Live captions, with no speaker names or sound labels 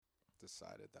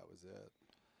decided that was it.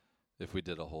 If we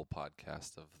did a whole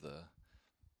podcast of the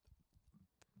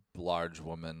large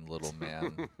woman, little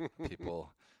man,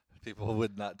 people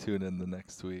would not tune in the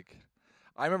next week.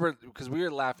 I remember because we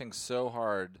were laughing so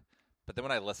hard, but then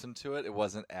when I listened to it, it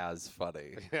wasn't as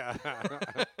funny. Yeah.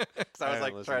 Because I was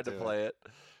like trying to play it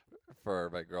for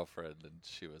my girlfriend, and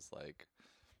she was like,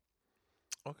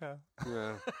 "Okay."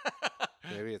 Yeah.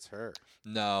 Maybe it's her.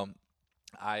 No,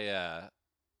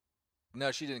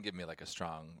 no, she didn't give me like a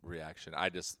strong reaction. I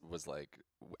just was like,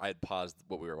 I had paused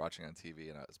what we were watching on TV,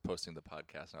 and I was posting the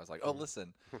podcast, and I was like, "Oh,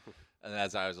 listen." And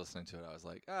as I was listening to it, I was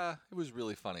like, it was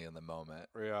really funny in the moment.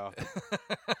 Yeah.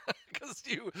 Because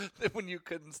when you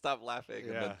couldn't stop laughing,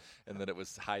 and then it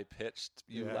was high pitched,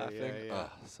 laughing. Yeah.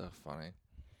 Oh, so funny.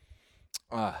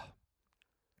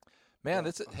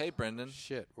 Man, hey, Brendan.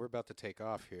 Shit, we're about to take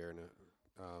off here.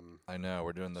 I know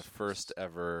we're doing the first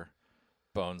ever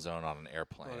Bone Zone on an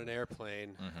airplane. On an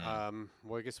airplane. Mm-hmm.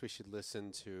 Well, I guess we should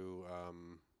listen to.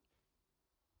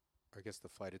 I guess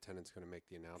the flight attendant's going to make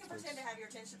the announcements. Pretend to have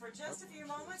your attention for just a few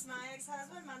moments. My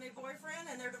ex-husband, my new boyfriend,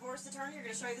 and their divorced attorney are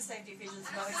going to show you the safety features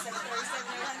of Boeing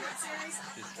 737-800 series.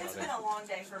 It's been a long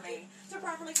day for me. To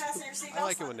properly fasten your seatbelt, I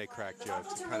like it when they crack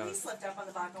jokes.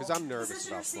 Because I'm nervous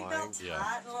about flying.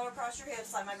 Tight and lower across your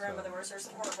hips like my grandmother wears her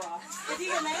support bra. If you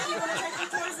get mad, you want to take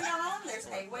your toys and go home, there's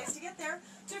 8 ways to get there.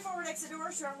 2 forward exit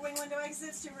doors, 2 upper wing window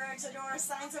exits, 2 rear exit doors,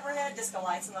 signs overhead, disco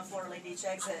lights on the floor lead each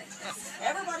exit.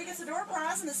 Everybody gets a door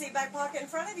prize in the seat back pocket in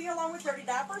front of you, along with dirty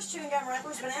diapers, chewing gum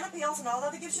wrappers, banana peels, and all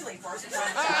other gifts you leave for us. It's a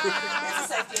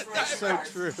safety information card.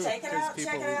 True. Take it out,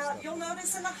 check it out. You'll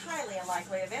notice in the highly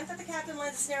unlikely event that the captain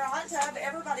lands us near a hot tub,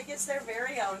 everybody gets their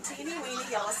very own teeny-weeny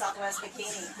yellow Southwest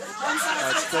bikini.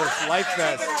 That's the life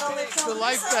vest. It's the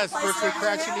life vest for if we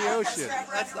crash in the ocean.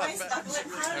 That's not bad.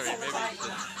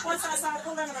 Once I saw it,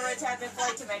 pull down on the red tab and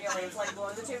inflate to manually inflate below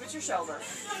the tube at your shoulder.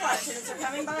 The flight attendants are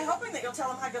coming by, hoping that you'll tell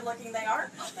them how good looking they are.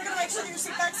 They're going to make sure that your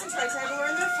seat backs and trays everywhere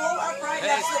in their full upright,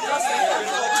 naturally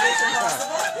position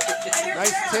possible. And your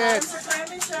Nice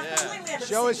tits.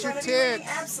 Show us your tits.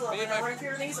 Absolutely no room for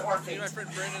your knees or feet.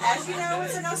 As you know,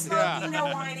 it's a no smoking, no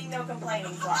whining, no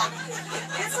complaining flight.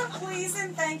 It's a please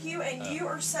and thank you, and you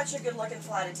are such a good looking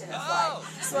flight attendant flight.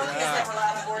 Smoking is never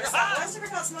allowed on board. Southwest, if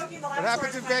you're not smoking, the What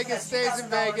happens in Vegas stays in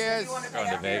Vegas. Going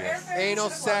to Vegas. Anal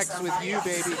sex with you,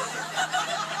 baby.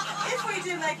 If we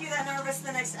do make you that nervous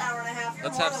the next hour and a half, you're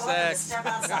Let's more have than welcome to sex. step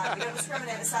outside. We don't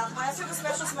discriminate at Southwest. We have a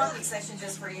special smoking section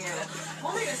just for you.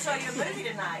 We'll even show you a movie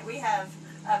tonight. We have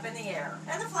Up in the Air.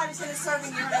 And the flight attendant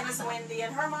serving your name is Wendy,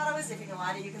 and her motto is, if you can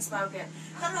light it, you can smoke it.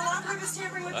 Federal law prohibits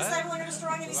tampering with, disabling, or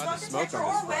destroying any smoke detector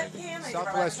or webcam.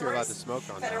 Southwest, you're allowed to smoke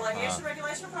on Federal that. aviation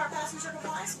regulation for our passenger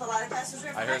compliance. The light of passenger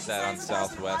I heard that on information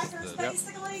Southwest, saves the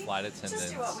basically. flight Just do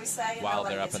attendants, what we say and while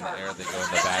nobody they're up gets in the hurt. air, they go in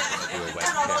the back and they do a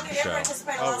webcam show.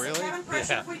 Oh, really?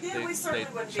 If we did, we certainly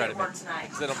wouldn't be try at to work make, tonight.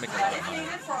 because they don't make a lot of If money.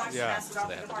 needed, for our Yeah. so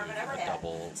they have to do a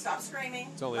double. Stop screaming.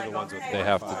 It's only the ones with They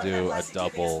have to do a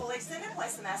double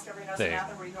thing.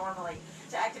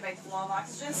 To activate the flow of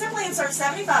oxygen, simply insert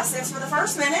 75 cents for the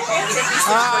first minute and 50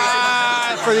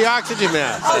 cents For the oxygen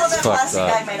mask. Although It's that fucked plastic up.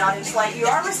 bag may not inflate, you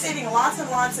are receiving lots and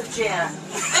lots of gin.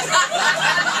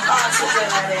 Oxygen,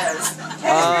 that is.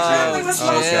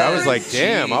 Okay, I was like,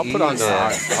 damn, I'll put it on now.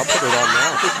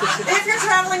 If you're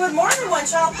traveling with more than one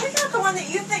child, pick out the one that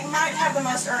you think might have the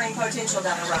most earning potential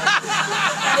down the road.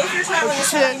 And if you're traveling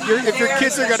with shit, someone if your very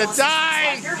kids are gonna special,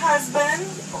 die. like your husband,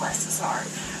 bless his heart,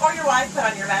 or your wife, put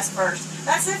on your mask first.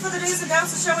 That's it for the do's and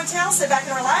don'ts of show and tell. Sit back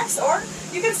and relax, or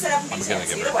you can sit up and be gonna tense.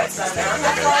 give Either her a way, it's not fucking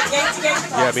down. stand.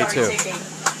 Yeah, me too.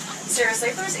 Seriously,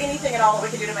 if there's anything at all that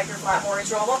we can do to make your flight more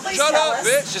enjoyable, please Shut tell up, us.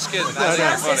 bitch. Just kidding. No. That's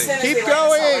not As funny. soon as Keep we land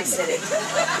going. in Salt Lake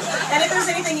City. And if there's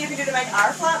anything you can do to make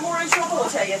our flight more enjoyable, we'll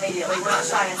tell you immediately. We're not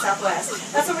shy in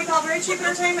Southwest. That's what we call very cheap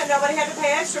entertainment. Nobody had to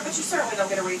pay extra, but you certainly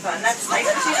don't get a refund. That's thanks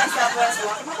for choosing Southwest.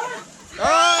 Welcome aboard.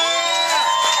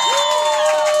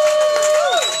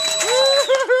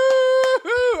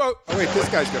 Oh, wait, this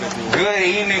guy's going to do it. Good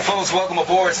evening, folks. Welcome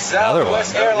aboard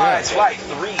Southwest Airlines Flight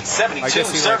 372, I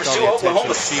guess he liked service all to the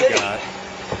Oklahoma attention she City. got.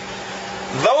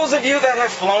 Those of you that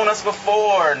have flown us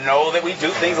before know that we do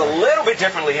things a little bit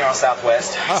differently here on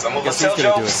Southwest. Some I of us guess tell he's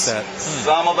gonna do a jokes, set.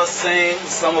 some of us sing,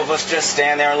 some of us just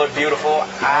stand there and look beautiful.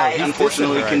 I, he's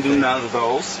unfortunately, dissing her, can I do think. none of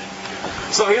those.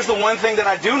 So here's the one thing that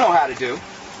I do know how to do.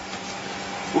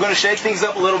 We're going to shake things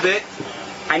up a little bit.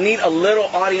 I need a little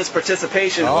audience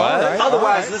participation. All right, Otherwise, all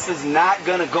right. this is not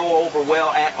going to go over well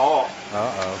at all.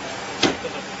 Uh-oh.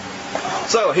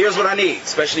 So here's what I need,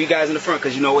 especially you guys in the front,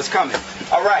 because you know what's coming.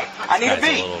 All right, I need a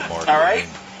Guy's beat. little more All right.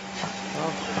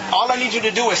 green. All I need you to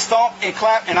do is stomp and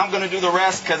clap, and I'm going to do the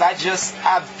rest because I've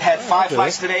had 5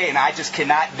 fights today, and I just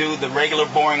cannot do the regular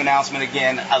boring announcement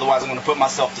again. Otherwise, I'm going to put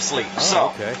myself to sleep.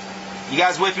 Okay. You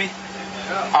guys with me?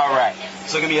 All right.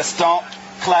 So give me a stomp,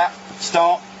 clap,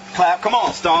 stomp, clap. Come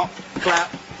on, stomp, clap,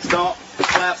 stomp,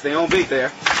 clap. Stay on beat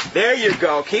there. There you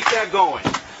go. Keep that going.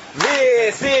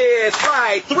 This is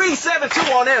Fight 372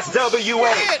 on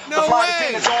SWA. No the flight way.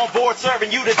 attendants on board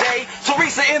serving you today.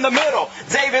 Teresa in the middle,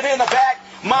 David in the back.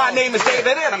 My name is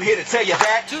David, and I'm here to tell you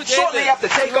that shortly after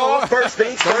takeoff, first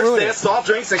things first, there's soft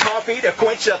drinks and coffee to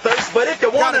quench your thirst. But if you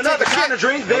want another kind of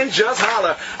drink, then just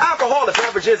holler. Alcoholic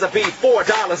beverages will be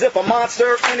 $4. If a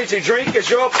Monster Energy drink is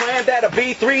your plan, that'll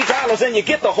be $3, and you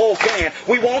get the whole can.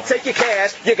 We won't take your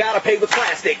cash, you gotta pay with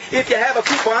plastic. If you have a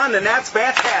coupon, then that's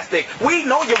fantastic. We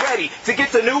know you're ready to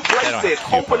get to new places.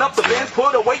 Open up the bin,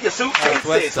 put away your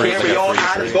suitcases. Carry on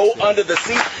items, go under the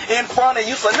seat in front of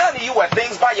you, so none of you have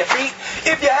things by your feet.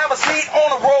 If you have a seat on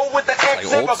the road with the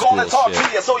exit, we're going to talk to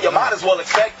you, so you might as well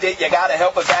expect it. You got to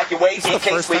help evacuate in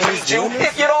case we need you.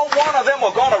 If you don't want to, then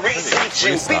we're going to reseat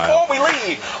you. Before we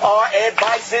leave, our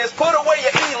advice is put away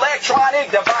your electronic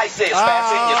devices.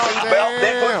 Fasten your seatbelt,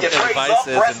 then put your trays up.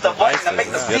 Press the button to make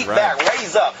the seat back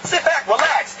raise up. Sit back,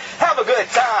 relax, have a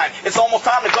good time. It's almost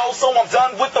time to go, so I'm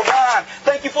done with the rhyme.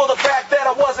 Thank you for the fact that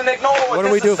I wasn't ignored. What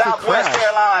do we do if we Southwest crash?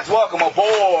 Airlines. Welcome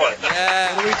aboard.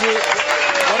 Yeah. What do we do?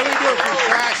 What do we do if we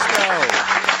crash, though?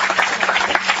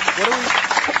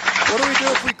 What do we do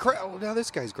if we crash? Oh, now this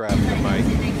guy's grabbing the mic.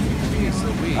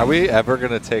 Jeez Louise. Are we ever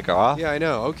going to take off? Yeah, I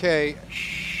know. Okay.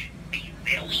 Shh, be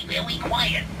very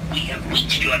quiet. We have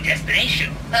reached your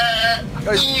destination.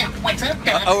 What's up,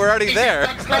 Doug? Oh, we're already This there. is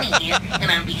Bugs Bunny here,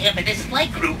 and on behalf of this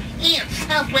flight crew and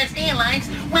Southwest Airlines,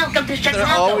 welcome to Chicago,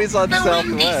 always on the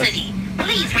Windy Southwest. City.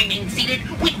 Please remain seated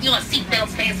with your seatbelts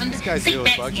fastened, guy's doing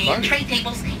seatbacks Bugs and Bunny. tray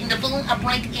tables in the full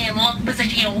upright and locked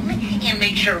position, and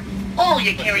make sure all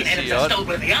your carrying items are stowed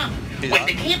where they are. When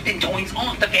the captain joins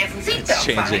off the fasten seatbelt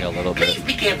changing sign, a little bit. please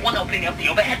be careful when opening up the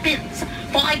overhead bins.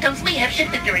 For items may have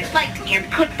shifted during flight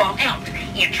and could fall out.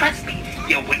 And trust me,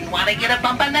 you wouldn't want to get a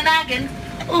bump on the noggin.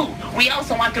 Ooh, we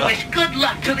also want to wish good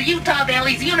luck to the Utah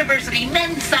Valley's University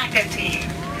men's soccer team.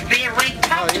 They're ranked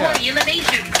top 20 in the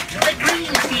nation. The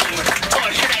green team.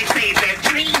 Or should I say the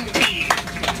dream team.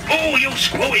 Oh, you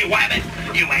screwy wabbit.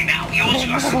 You may now use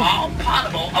your small,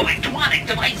 portable electronic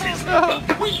devices. But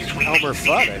please remain Elmer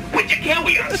seated Fudd. with your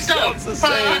carry-on sounds the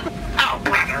stuff. same. Oh,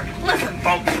 brother. Listen,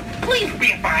 folks. Please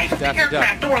be advised the Daffy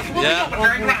aircraft doors will Yeah. be open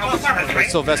during ground service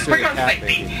rates Sylvester for the your Cat, safety.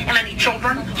 maybe. And any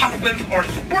children, husbands, or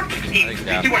sports teams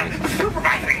Like you are Daffy.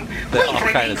 supervising, They please all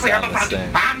remain kinda clear of sound the the front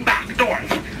same. and back doors.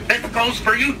 This goes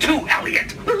for you too,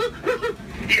 Elliot.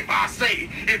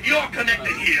 If you're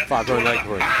connected here Father to another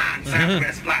Legwood. fine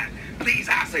Southwest flight, please,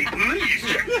 I say, please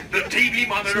check the TV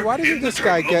monitor. See, why doesn't in the this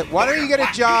guy terminal get? Why don't you get a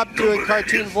for job your doing number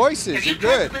cartoon is. voices? If You're you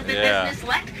good. trust the Yeah. business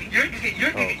select, you're I wanna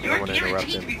interrupt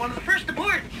guaranteed him. to be one of the first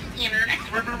aboard. And earn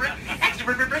extra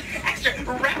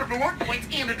rapid reward points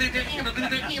and an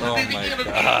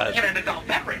adult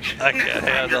beverage. I can't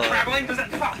handle it. Traveling to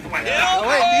that Southwest. Oh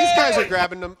wait, these guys are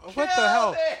grabbing them. What the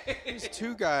hell? These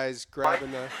two guys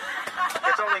grabbing the.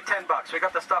 It's only $10. We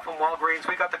got the stuff from Walgreens.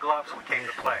 We got the gloves. We came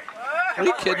to play. Are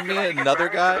you kidding me? Another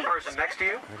guy? The person next to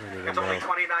you. even It's only know.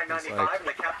 $29.95, and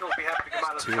the captain will be happy to come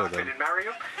out of the two of cockpit them. and marry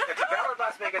you. It's a valid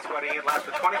Las Vegas wedding. It lasts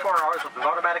for 24 hours with an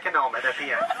automatic annulment at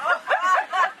the end.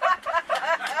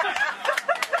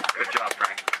 Good job,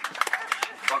 Frank.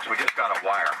 Folks, we just got a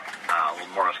wire, a little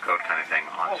Morse code kind of thing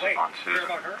on Susan.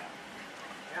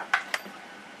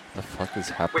 The fuck is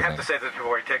We happening? have to say this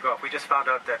before we take off. We just found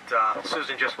out that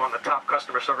Susan just won the top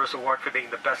customer service award for being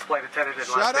the best flight attendant in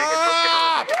Las Shut Vegas.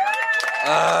 Let's give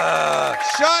her a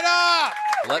Shut up!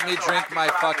 Let me drink my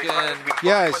fucking.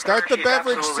 Yeah, start the She's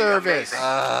beverage absolutely service.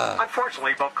 amazing.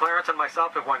 Unfortunately, both Clarence and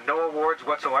myself have won no awards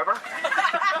whatsoever.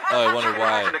 Oh, I wonder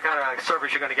why. Imagine the kind of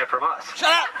service you're going to get from us. Shut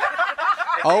up!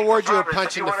 I'll award you a Promise,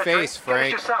 punch if in you the want a drink, face, give it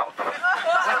Frank. yourself.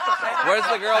 Where's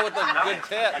the girl with the good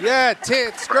tip? Yeah,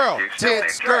 tits girl,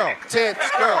 tits girl,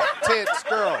 tits girl, tits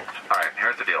girl. All right,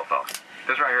 here's the deal, folks.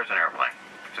 This right here is an airplane.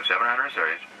 It's a 700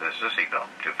 series. This is a seatbelt.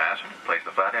 To fasten, place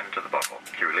the flat end into the buckle.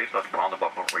 To release, let's pull on the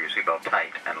buckle where your seatbelt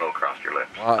tight and low across your lips.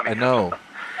 Well, I know.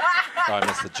 Oh, I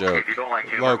missed the joke. If you don't like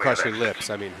humor, Low we have across your extras. lips,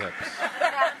 I mean hips.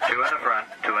 2 in the front,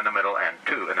 2 in the middle, and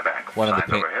 2 in the back. One in the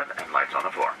Signs pink. overhead and lights on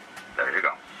the floor. There you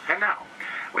go. And now,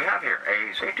 we have here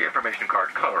a safety information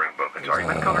card coloring book. It's already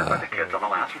been colored by the kids on the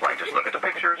last flight. Just look at the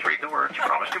pictures, read the words. You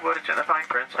promised you would. It's in the fine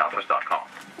print, southwest.com.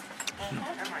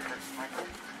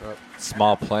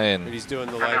 Small And plane. he's doing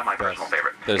the And now life my vest. personal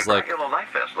favorite. There's a like Yellow Life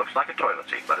Vest looks like a toilet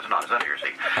seat, but it's not. It's under your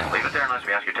seat. Leave it there unless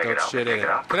we ask you to take Don't it out. shit Take in it it.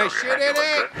 out. Can I Put it over shit your in head. it? You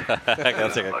look good.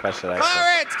 that's a good question. Actually.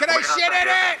 Clarence, can I shit in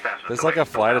it? There's like a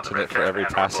flight attendant for every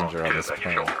passenger on this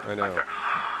plane. I know.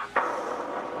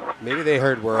 Maybe they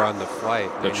heard we're on the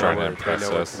flight. They're trying to They impress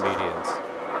know we're us. comedians.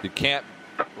 You can't.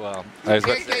 Well, I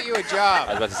can't get you a I was job.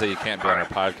 about to say you can't be on our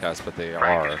podcast, but they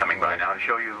Frank is are. coming by now to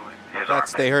show you his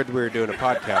That's arm. they heard we were doing a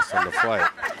podcast on the flight.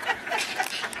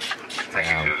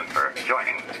 Thank you, Susan, for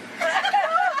joining.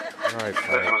 All right, This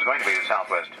fine. was going to be the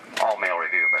Southwest all-male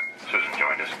review, but Susan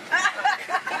joined us.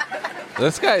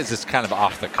 This guy is just kind of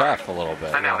off the cuff a little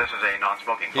bit. And now this is a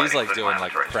non-smoking He's flight, like doing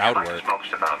like including crowd tourists. work. Smoke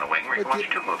stuff out on the wing. We can watch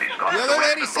 2 movies. Gone The to other West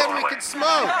lady and said Blown we Away. could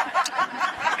smoke.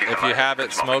 If you have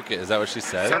it, smoke it. Is that what she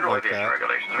said? Federal like aviation that.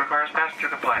 regulations requires passenger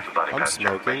compliance with body I'm passenger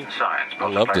smoking. information signs. I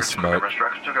love to Most flights smoke.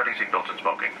 Instructions regarding seatbelts and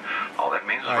smoking. All that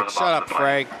means is All we're right, the shut boss up, of the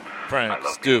plane. Frank. Frank,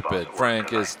 stupid.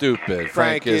 Frank is stupid.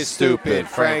 Frank is stupid.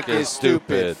 Frank is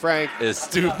stupid. Frank is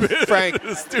stupid. Frank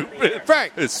is stupid.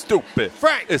 Frank is stupid.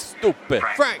 Frank is stupid.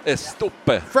 Frank is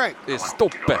stupid. Frank I is want you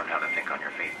to stupid. learn how to think on your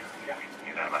feet.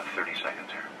 You got about 30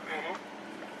 seconds here.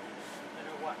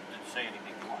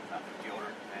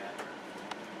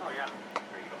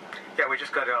 Yeah, we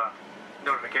just got a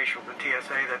notification from the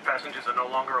TSA that passengers are no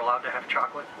longer allowed to have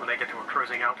chocolate when they get to a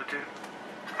cruising altitude.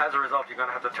 As a result, you're going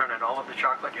to have to turn in all of the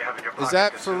chocolate you have in your pocket. Is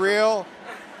that to for Susan. real?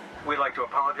 We'd like to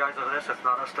apologize for this. It's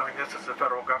not us doing this. It's the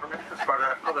federal government. It's part of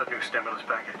that other new stimulus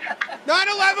package.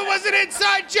 9/11 was an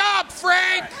inside job,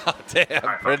 Frank. Oh, damn,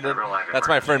 Brendan. That's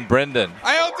my friend Brendan.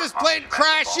 I hope this plane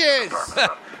crashes.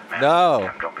 No.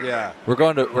 Yeah. We're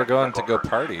going to go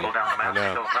party. I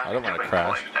know. I don't want to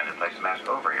crash.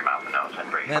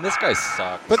 Man, this guy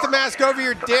sucks. Put the mask over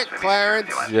your dick,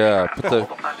 Clarence. Yeah, put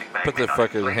the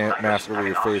fucking mask over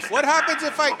your face. What happens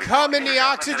if I come in the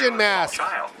oxygen mask?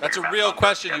 That's a real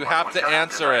question. You have to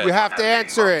answer it. You have to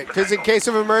answer it, because in case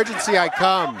of emergency, I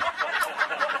come. All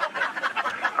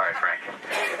right, Frank.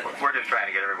 We're just trying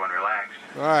to get everyone relaxed.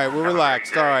 All right, we're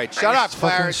relaxed. All right, shut up,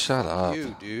 Clarence. Shut up.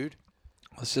 You, dude.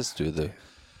 Let's just do the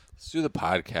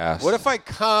podcast. What if I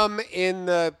come in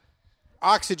the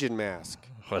oxygen mask?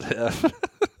 What if?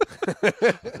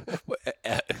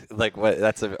 Like what?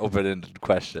 That's an open-ended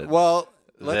question. Well,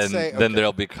 let's say. Then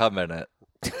they'll be cum in it.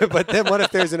 But then what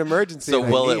if there's an emergency? So and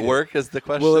I will need it work? Is the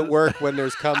question? Will it work when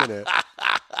there's cum in it?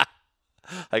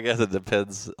 I guess it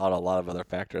depends on a lot of other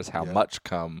factors. How much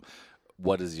cum?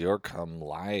 What is your cum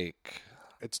like?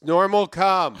 It's normal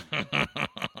cum.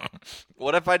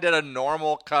 What if I did a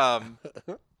normal cum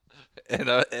in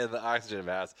the oxygen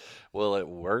mask? Will it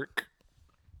work?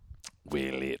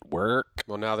 Will it work?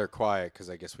 Well, now they're quiet because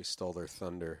I guess we stole their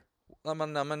thunder. Numma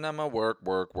numma numma work.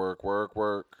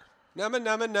 Numma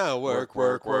numma no work.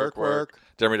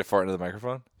 Dare me to fart into the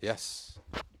microphone? Yes.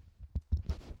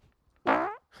 Oh,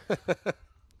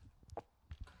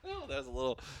 there's a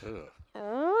little.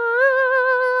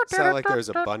 Sound like there's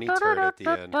a bunny turd at the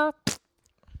end. I'm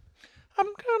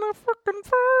gonna fucking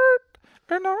fart,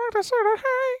 and I want to say that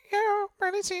hey, yeah,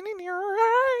 really seen in your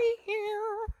eye,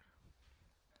 yeah.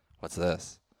 What's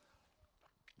this?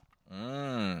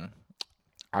 I'm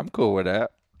cool with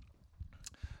that.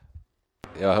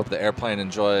 Yeah, I hope the airplane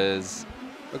enjoys.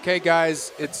 Okay,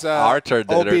 guys, it's Our turn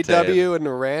to entertain. OBW and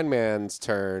the Ran Man's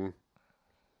turn.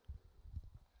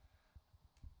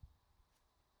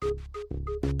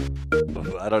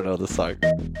 I don't know the song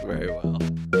very well.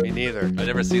 Me neither. I've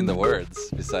never seen the words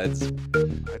besides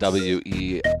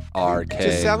WERK.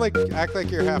 Just act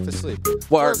like you're half asleep.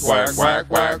 Work. Work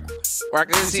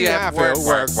this Yeah, work.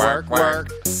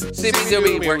 See me do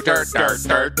me work, dirt. I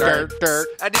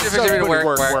need to figure it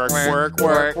work.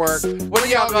 When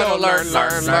y'all gonna learn?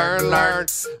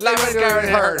 Let me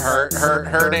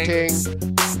hurting.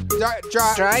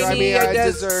 Drive me, I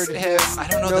desert him. I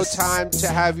don't know No this. time to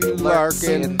have you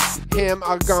lurking. Him,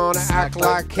 I'm gonna act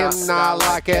like him, not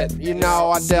like it. You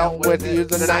know I dealt with you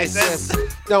the nicest.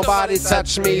 Nobody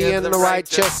touched me in the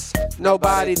righteous.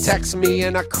 Nobody text me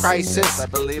in a crisis.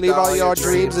 Leave all your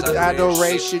dreams of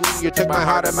adoration. You took my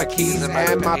heart and my keys and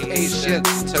my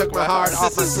patience. Took my heart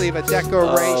off my sleeve, a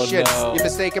decoration. Oh, no. You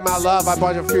mistaken my love, I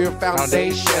bought it for your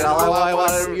foundation. All I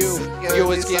wanted from you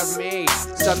was give me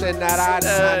something that I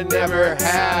never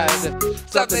had.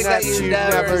 Something that you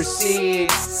never seen.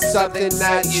 Something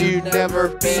that you never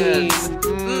been.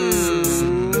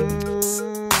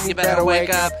 You better wake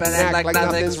up and act like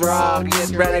nothing's wrong.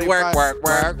 Get ready, work.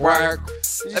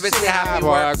 Let me see how we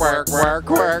work.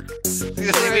 Work.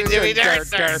 You see me doing dirt.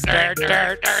 I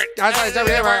say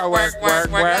something work.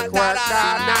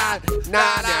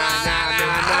 Nah.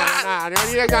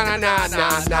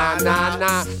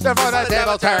 Before the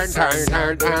devil turn.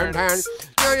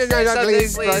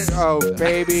 Please. Oh,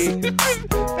 baby.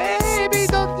 Baby,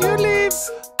 don't you leave.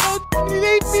 Don't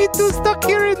leave me too stuck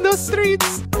here in the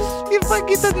streets. If I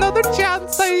get another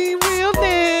chance, I will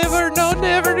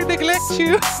never neglect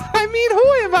you. I mean,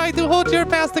 who am I to hold your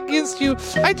past against you?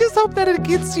 I just hope that it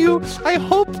gets you. I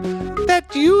hope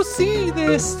that you see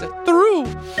this through.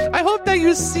 I hope that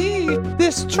you see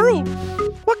this true.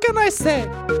 What can I say?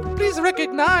 Please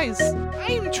recognize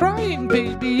I'm trying,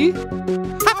 baby.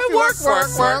 Have it work. Have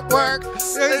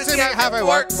it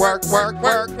work.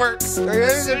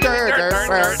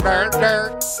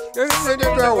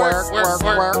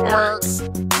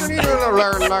 You need to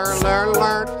learn.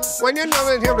 When you know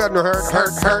it,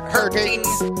 hurting.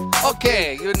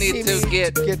 Okay, you need to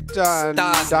get done.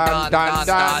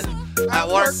 At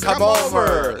work, come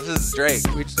over. This is Drake.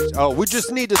 We just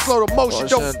need to slow the motion.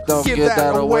 Don't give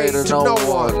that away to no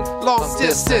one. Long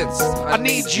distance, I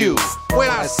need you. When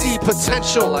I see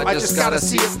potential, I just gotta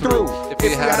see it through. If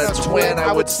you had a twin,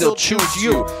 I would still choose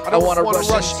you. I don't wanna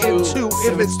rush into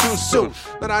if it's too soon.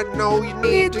 But I know you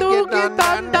need to get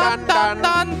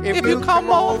done. If you come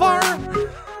over.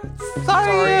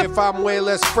 Sorry if I'm way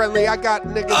less friendly. I got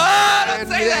niggas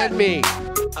and me.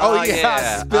 Oh yeah,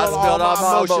 I spilled all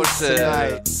my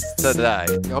emotions tonight.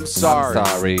 I'm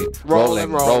sorry.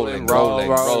 Rolling.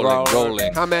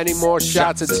 How many more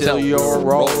shots until you're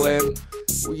rolling?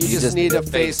 You just need a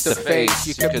face-to-face.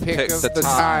 You can pick the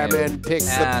time and pick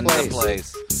the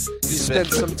place. You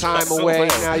spent some time away,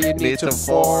 now you need to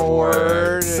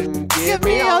forward and give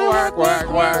me a work.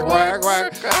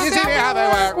 You see me have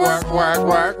a work.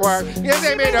 You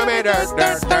see me do me dirt.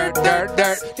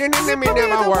 You see me do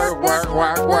my work.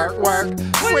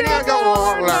 When you go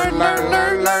on, learn.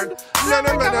 No,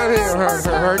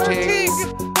 hurting.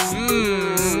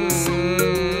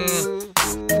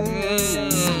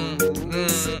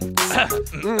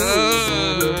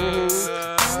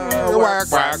 Work.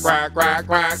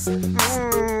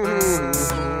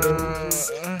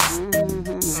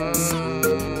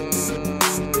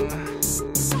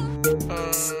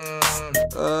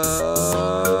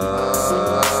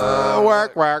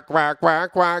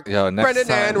 Yo, next Brendan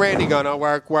time, and Randy gonna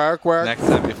work. Next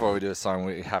time before we do a song,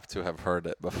 we have to have heard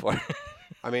it before.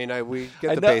 I mean, we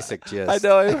get the basic gist. I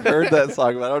know I've heard that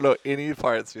song, but I don't know any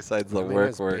parts besides the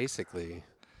work. Basically.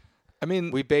 I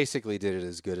mean, we basically did it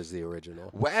as good as the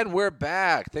original. And we're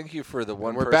back. Thank you for the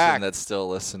one person that's still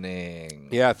listening.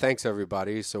 Yeah, thanks,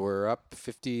 everybody. So we're up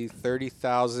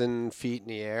 30,000 feet in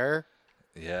the air.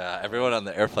 Yeah, everyone on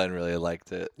the airplane really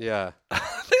liked it. Yeah. They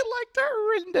liked our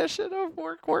rendition of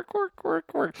work. What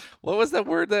was that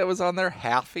word that was on there?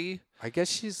 Halfy? I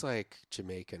guess she's like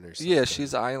Jamaican or something. Yeah,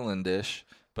 she's islandish.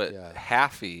 But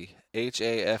Haffy,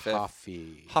 Haff.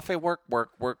 Haffy work.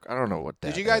 I don't know what that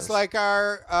is. Did you guys like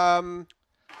our...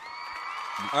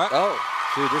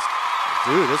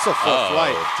 Dude, this is a full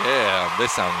flight. Damn, they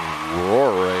sound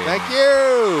roaring. Thank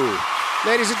you.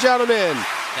 Ladies and gentlemen,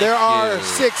 there are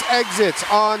 6 exits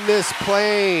on this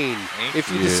plane. If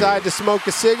you decide to smoke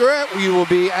a cigarette, you will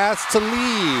be asked to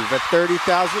leave at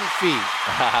 30,000 feet.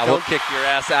 We'll kick your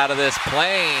ass out of this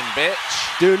plane,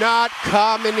 bitch. Do not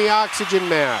come in the oxygen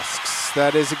masks.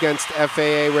 That is against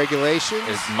FAA regulations.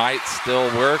 It might still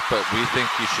work, but we think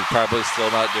you should probably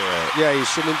still not do it. Yeah, you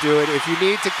shouldn't do it. If you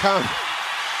need to come...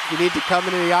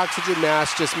 into the oxygen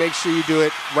mask, just make sure you do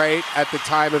it right at the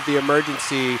time of the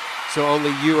emergency, so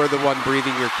only you are the one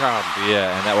breathing your cum.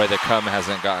 Yeah, and that way the cum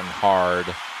hasn't gotten hard.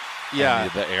 Yeah.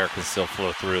 And the air can still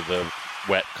flow through the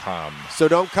wet cum. So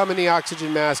don't come in the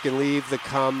oxygen mask and leave the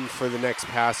cum for the next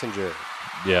passenger.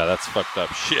 Yeah, that's fucked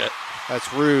up shit.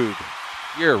 That's rude.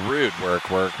 You're rude, work.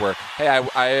 Hey, I'm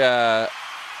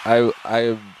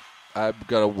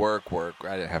gonna work. I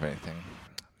didn't have anything.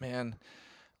 Man,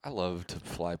 I love to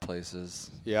fly places.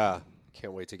 Yeah.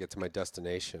 Can't wait to get to my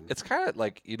destination. It's kind of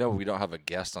like, we don't have a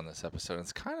guest on this episode.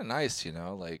 It's kind of nice,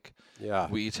 like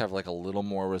we each have like a little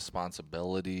more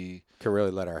responsibility. Can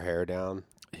really let our hair down.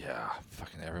 Yeah.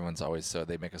 Fucking everyone's always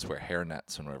they make us wear hair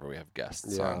nets whenever we have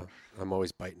guests on. I'm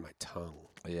always biting my tongue.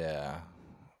 Yeah.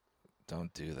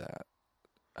 Don't do that.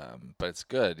 But it's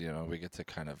good, we get to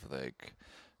kind of like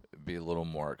be a little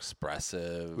more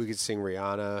expressive. We could sing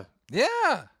Rihanna.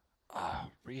 Yeah. Oh,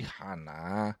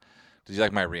 Rihanna. Did you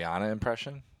like my Rihanna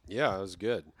impression? Yeah, it was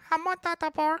good. I'm on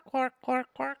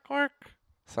that work.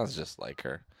 Sounds just like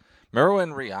her. Remember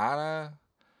when Rihanna,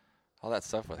 all that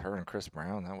stuff with her and Chris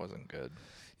Brown? That wasn't good.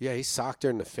 Yeah, he socked her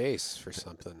in the face for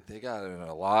something. They got in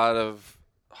a lot of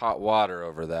hot water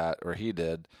over that, or he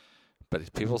did.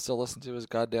 But people still listen to his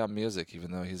goddamn music,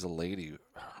 even though he's a lady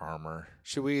harmer.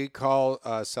 Should we call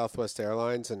Southwest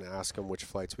Airlines and ask them which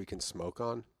flights we can smoke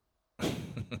on?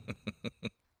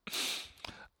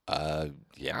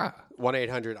 Yeah.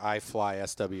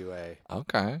 1-800-I-FLY-SWA.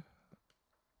 Okay.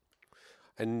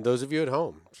 And those of you at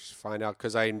home, just find out,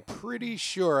 because I'm pretty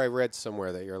sure I read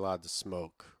somewhere that you're allowed to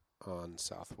smoke on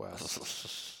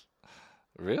Southwest.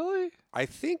 Really? I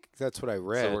think that's what I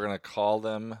read. So we're going to call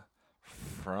them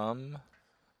from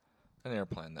an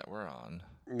airplane that we're on.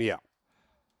 Yeah.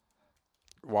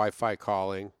 Wi-Fi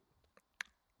calling.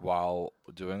 While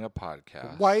doing a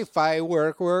podcast. Wi-Fi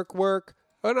work.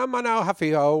 And I'm now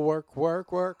happy. Oh, work.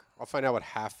 I'll find out what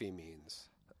happy means.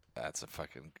 That's a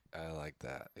fucking... I like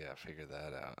that. Yeah, figure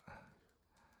that out.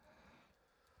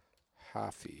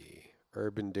 Happy.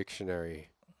 Urban Dictionary.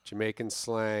 Jamaican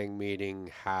slang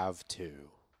meaning have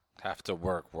to. Have to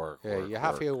work. Yeah, you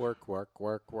have to work.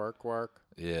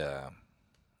 Yeah.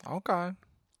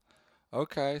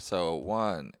 Okay, so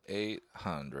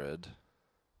 1-800...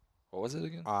 What was it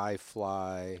again? I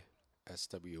fly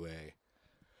SWA.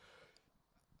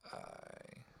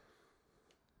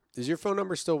 Is your phone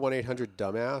number still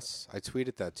 1-800-dumbass? I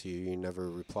tweeted that to you. You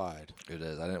never replied. It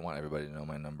is. I didn't want everybody to know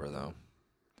my number, though.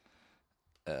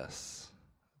 SWA.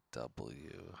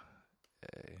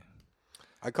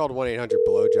 I called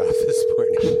 1-800-blowjob this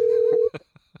morning.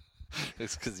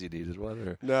 It's because you needed one?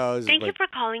 Or? No. Thank you for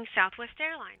calling Southwest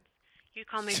Airlines. Your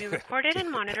call may be recorded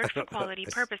and monitored for quality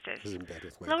purposes.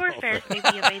 Lower fares may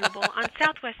be available on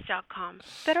Southwest.com.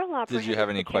 Federal law Did you have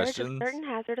any questions certain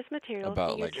hazardous materials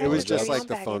about like? It was just like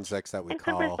the phone sex that we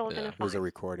call. Yeah. It was a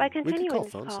recording. By continuing we could call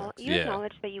this phone call, sex. you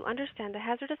acknowledge that you understand the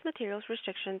hazardous materials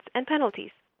restrictions and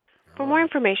penalties. For more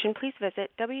information, please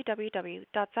visit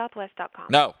www.southwest.com.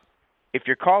 No. If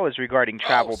your call is regarding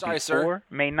travel sorry, before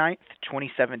May 9th,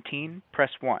 2017,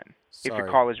 press 1. If your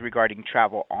Sorry. call is regarding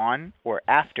travel on or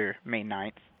after May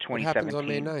 9th, What happens on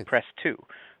May 2017, 9th? press 2.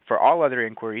 For all other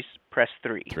inquiries, press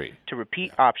 3. To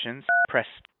repeat options, press...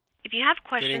 If you have didn't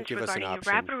questions give us an regarding your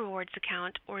option. Rapid Rewards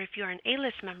account or if you're an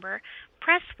A-list member,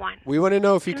 press 1. We want to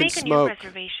know if you to can make smoke. a new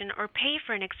reservation or pay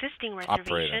for an existing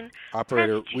reservation,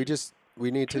 Operator, press 2.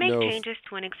 we need To to make know. changes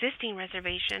to an existing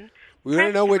reservation, We want to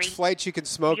press know which 3. flights you can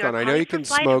smoke If you on. are I know you calling can for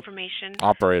flight smoke information,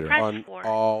 Operator. press on 4.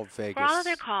 all For Vegas. all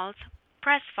other calls,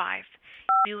 press 5.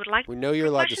 If you would like We know you're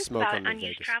allowed to questions smoke about on the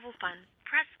unused Vegas. travel funds,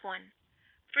 press 1.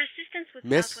 For assistance with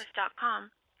Miss? Southwest.com,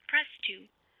 press 2.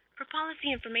 For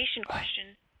policy information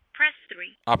question, press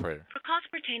 3. Operator. For calls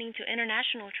pertaining to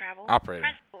international travel, Operator.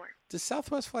 press 4. Does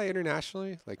Southwest fly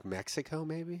internationally? Like Mexico,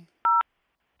 maybe?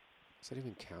 Does that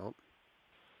even count?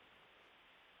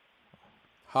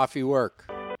 Hoffy work.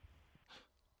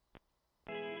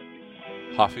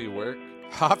 Hoffy work?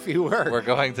 Hoffy work. We're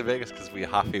going to Vegas because we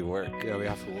Hoffy work. Yeah,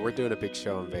 we're doing a big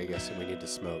show in Vegas and we need to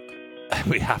smoke.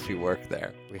 We Hoffy work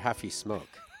there. We Hoffy smoke.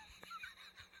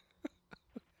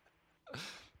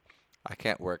 I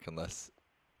can't work unless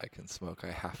I can smoke.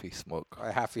 I Hoffy smoke.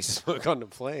 I Hoffy smoke on the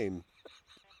plane.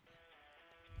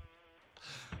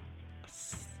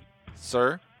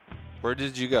 Sir, where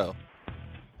did you go?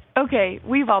 Okay,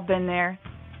 we've all been there.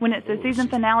 When it's the season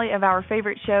finale of our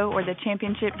favorite show or the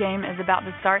championship game is about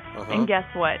to start, and guess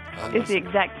what? It's the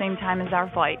exact same time as our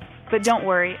flight. But don't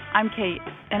worry, I'm Kate,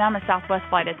 and I'm a Southwest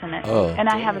flight attendant, and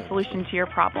I have a solution to your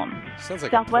problem. Sounds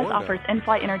like Southwest a porno. offers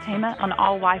in-flight entertainment on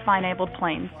all Wi-Fi-enabled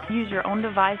planes. Use your own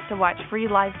device to watch free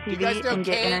live TV and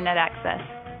get internet access.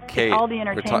 Kate, It's all the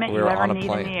entertainment we're you ever on a need in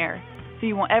plane. the air, so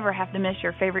you won't ever have to miss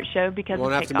your favorite show because You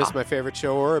won't of have to takeoff. miss my favorite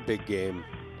show or a big game.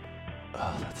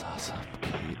 Oh, that's awesome,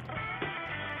 Kate.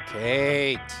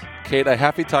 Kate, I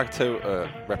Happy talked to a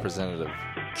representative.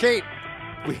 Kate,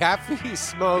 we Happy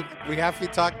smoke. We Happy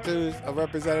talk to a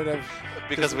representative.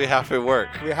 Because we Happy work.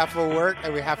 We Happy work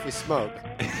and we Happy smoke.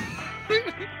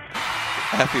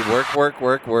 Happy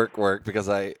work. Because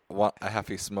I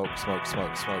Happy smoke. Happy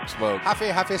smoke. And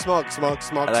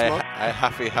I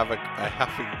Happy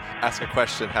ask a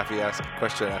question. Happy ask a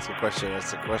question. Ask a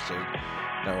question.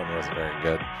 That one wasn't very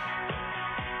good.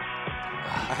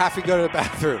 I have to go to the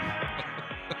bathroom.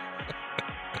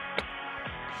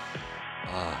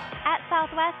 At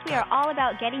Southwest, we are all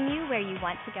about getting you where you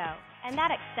want to go, and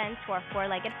that extends to our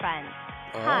four-legged friends.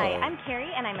 Hi, I'm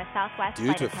Carrie, and I'm a Southwest Due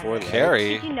flight to attendant. four legs. Carrie?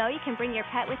 Did you know you can bring your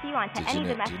pet with you onto Did you any know-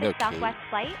 do domestic you know Kate? Southwest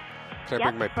flight? Can I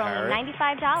bring my for parrot? only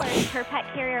 $95 per pet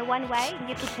carrier one way,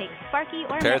 you can take Sparky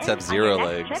or Parrots Mitten have 0 on your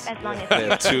next legs. trip as long as They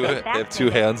have two. it They have 2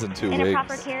 hands and 2 in wings. a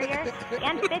proper carrier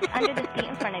and fits under the seat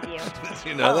in front of you. Did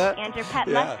you know that? And your pet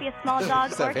Yeah. must be a small dog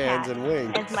Just or have hands cat. and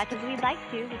wings. As much as we'd like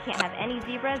to, we can't have any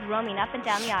zebras roaming up and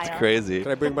down the aisle. It's crazy.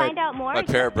 Can I bring To find out more, my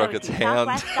just parrot go broke its to hand.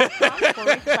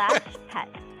 southwest.com/pet.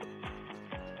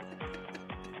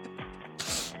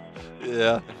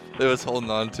 Yeah, it was holding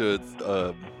on to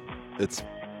its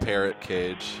parrot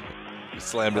cage. It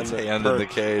slammed its On the hand in the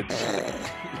perch. cage.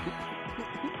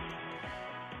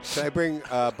 Can I bring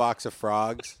a box of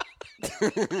frogs?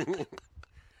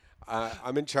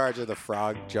 I'm in charge of the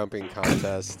frog jumping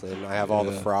contest, and I have all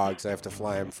the frogs. I have to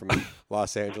fly them from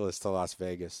Los Angeles to Las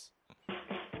Vegas.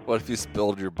 What if you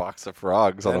spilled your box of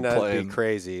frogs on And a that'd plane? be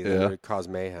crazy. That Yeah. would cause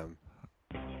mayhem.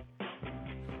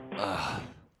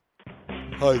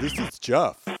 Hi, this is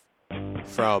Jeff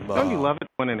from... Don't you love it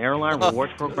when an airline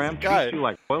rewards program guy. treats you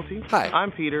like royalty? Hi.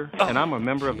 I'm Peter, and I'm a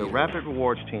member of the Rapid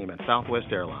Rewards team at Southwest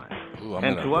Airlines. Ooh, I'm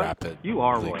and gonna to us, rapidly you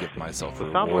are give royalty. myself With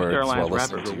rewards Southwest Airlines while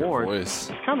Rapid listening to your Rewards, voice.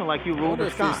 it's kind of like you rule wonder the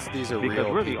if sky. these are because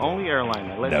real we're the people. only airline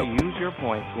that lets Nope. you use your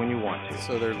points when you want to.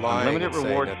 So they're lying Unlimited and saying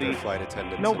reward that they're seats, flight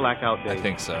attendants. no and- blackout days, I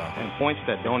think so. and points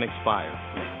that don't expire.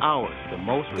 Ours, the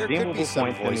most There could redeemable be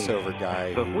some points in the voiceover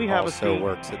guy So if who we have a also seat,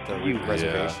 works at the you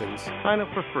reservations. Sign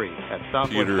up for free at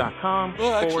southwest.com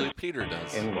Well, actually, Peter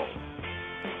does. enroll.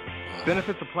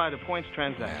 Benefits apply to points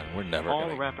transactions. Man, we're never All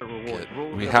gonna Rapid Rewards get.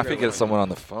 rules We are have to very get someone on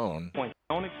the phone Points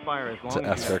don't expire as long to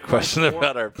as ask you our have question points for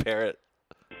about our parrot.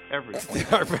 every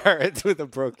point. Our parrot with a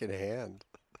broken hand.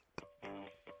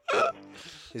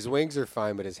 His wings are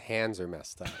fine, but his hands are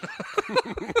messed up.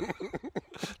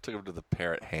 Took him to the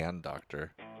parrot hand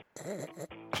doctor.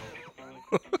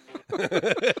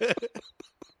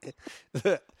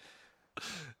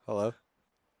 Hello?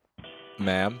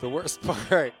 Ma'am? The worst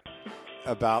part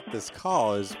about this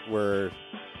call is we're,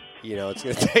 it's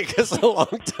going to take us a long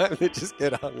time to just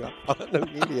get hung up on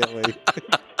immediately.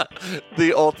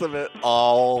 The ultimate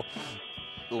all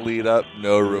lead up,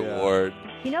 no reward.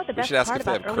 You know the We best should ask part if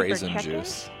they about have early bird craisin check-in?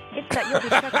 juice. It's that you'll be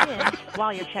checked in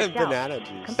while you're checked out. Banana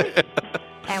juice. Complete.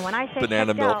 And when I say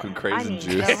Banana checked milk out, and I craisin mean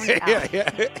juice. zoned out. Yeah.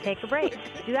 Take a break.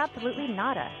 Do absolutely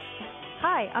nada.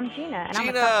 Hi, I'm Gina, and I'm a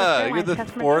Gina, Southwest you're Airlines the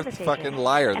customer fourth service fucking agent,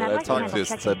 liar and that I'd I've like talked handle to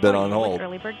since check-in I've been for on you hold. with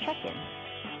Early bird check-in.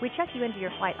 We check you into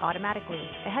your flight automatically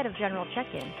ahead of general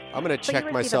check-in. I'm going to so you check receive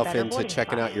a myself better into boarding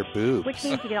checking spot, out your boobs. which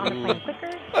means you get on the plane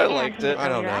quicker. I and liked you it. get I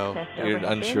don't earlier know. access to You're overhead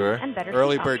bins unsure? and better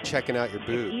Early seat bird options. checking out your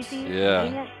boobs. It's easy, Yeah.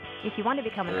 convenient. If you want to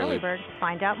become an Early- early bird,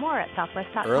 find out more at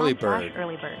southwest.com/earlybird.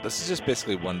 Early bird. This is just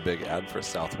basically one big ad for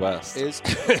Southwest. Is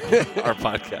our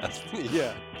podcast.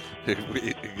 Yeah.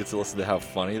 We get to listen to how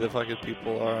funny the fucking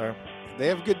people are. They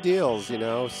have good deals,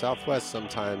 Southwest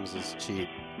sometimes is cheap.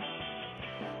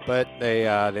 But they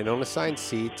don't assign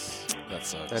seats. That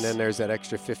sucks. And then there's that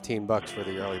extra $15 for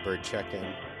the early bird check-in.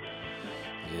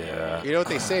 Yeah. You know what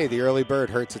they say? The early bird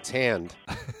hurts its hand.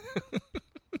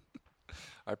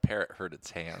 Our parrot hurt its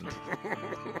hand.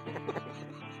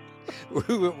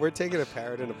 We're taking a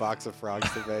parrot and a box of frogs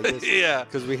to Vegas. Yeah.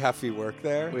 Because we have to work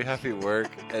there. We have to work,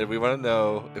 and we want to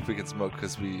know if we can smoke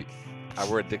because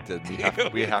we're addicted.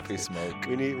 We have to smoke.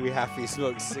 We have to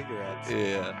smoke cigarettes.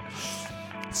 Yeah.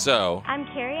 So. I'm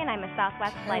Carrie, and I'm a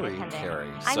Southwest flight attendant.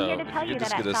 I'm So here to tell you you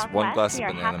just that get at us one glass Southwest, of we are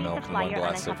banana happy milk to and fly one your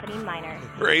glass of unaccompanied minor.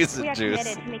 raisin We are juice.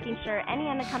 committed to making sure any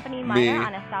unaccompanied Me, minor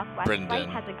on a Southwest flight Brendan,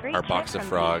 has a great our trip box of from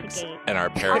frogs, gate to gate. and our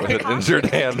parrot Our with an cost injured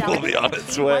is hand will be on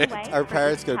its way. Our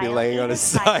parrot's going to be laying on his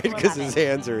side because his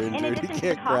hands are In injured. He addition to the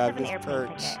can't cost grab of an his airplane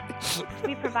perch. ticket.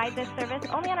 We provide this service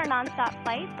only on our nonstop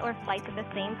flights or flights of the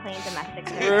same plane domestic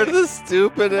service. We're the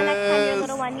stupidest. The next time your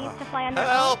little one needs to fly on their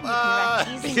own, you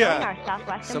can rest easy knowing our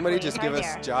Southwest Somebody employees just are give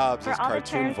us there. jobs For as all the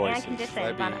cartoon terms voices. and conditions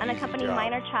That'd be on an easy unaccompanied job.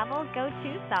 minor travel, go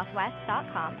to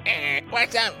southwest.com.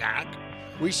 What's up, Doc?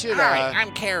 We should. Hi, I'm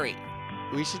Carrie.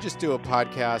 We should just do a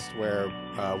podcast where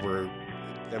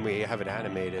we have it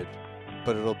animated,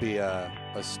 but it'll be a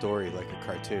story like a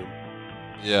cartoon.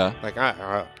 Yeah. Like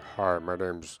hi, my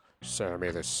name's Sammy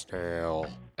the Snail.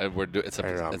 And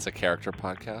it's a character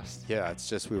podcast. Yeah, it's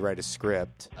just we write a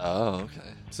script. Oh,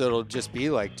 okay. So it'll just be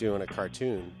like doing a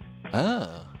cartoon.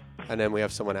 Oh. And then we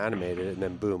have someone animate it, and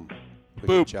then boom, we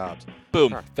Boom. get jobs.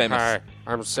 Boom. Famous. Hi,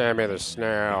 I'm Sammy the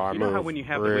Snail. I You know how move when you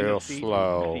have the real window seat,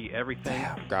 slow. you see everything?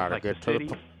 Gotta like get the to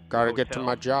city, gotta the get to hotel,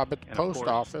 my job at the and of post course,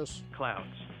 office. Clouds.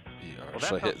 Yeah, Well,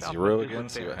 should I that's hit how zero Southwest is again?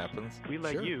 with See what theirs. happens. We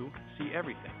let Sure. you see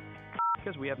everything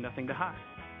because we have nothing to hide.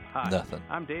 Hi, Nothing.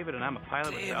 I'm David, and I'm a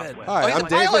pilot with Southwest. Hi, he's I'm a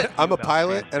David. pilot. I'm a About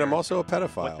pilot, and I'm transparency. also a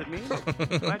pedophile. What's it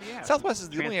mean? Glad you asked. Southwest is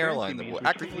the only Transparency airline that means will we treat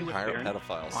actively you with hire fairness,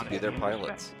 pedophiles to be honesty, their and pilots.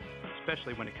 respect,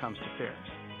 especially when it comes to fares.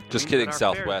 Just kidding,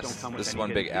 Southwest. This is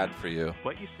one big ad for you.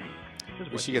 What you see is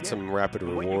We what should you get get. some rapid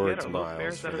And what you rewards get are low miles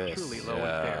fares for that are this. truly low and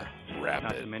fair.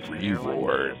 Not to mention the airline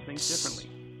does things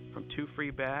differently. From 2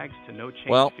 free bags to no change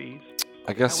Well, fees.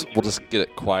 I guess we'll just get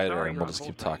it quieter Sorry, and you're we'll on just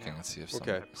hold keep right talking now. and see if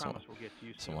Okay.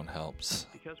 someone helps.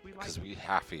 Because we like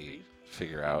happy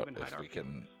figure out if we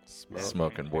can Smoke.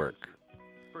 smoke and work.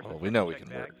 Well, we know we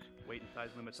can work. Weight and size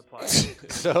limits apply.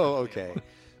 So okay,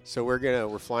 so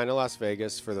we're flying to Las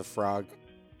Vegas for the frog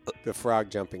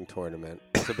jumping tournament.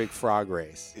 It's a big frog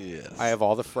race. Yes. I have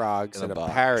all the frogs, In and a a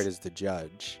box. parrot is the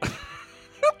judge.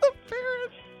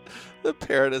 The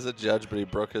parrot is a judge, but he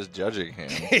broke his judging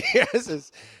hand.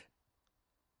 Yes.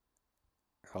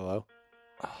 Hello.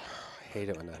 Oh, I hate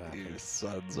it when that happens. You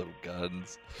sons of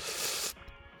guns.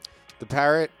 The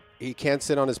parrot, he can't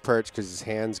sit on his perch because his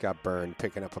hands got burned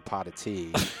picking up a pot of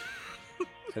tea,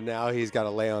 and now he's got to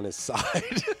lay on his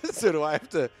side. So do I have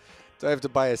to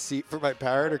buy a seat for my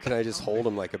parrot, or can I just hold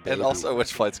him like a baby? And also,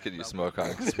 which flights can you smoke on?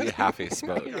 Because we halfy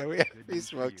smoke. Yeah, we halfy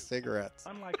smoke cigarettes.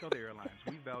 Unlike other airlines,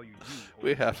 we value you.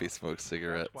 We halfy smoke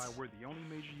cigarettes. That's why we're the only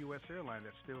major U.S. airline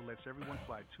that still lets everyone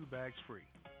fly 2 bags free.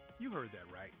 You heard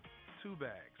that right. 2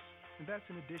 bags. And that's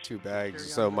in addition 2 to bags. carry-on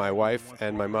So my bags wife once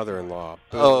and a my week. mother-in-law.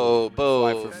 Oh,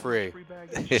 Fly boom. for free.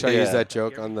 Yeah. Should I use that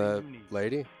joke on the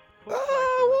lady?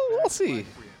 We'll see.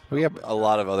 We have a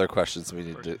lot of other questions we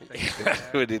need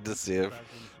to see if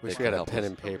Wish they we had can a help pen us.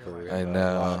 and paper. We I have a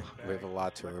know. lot- We have a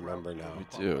lot to remember now. We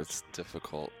do. It's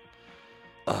difficult.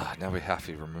 Now we have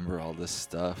to remember all this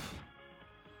stuff.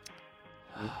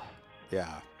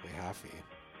 Yeah, we have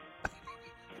to.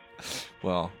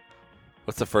 Well,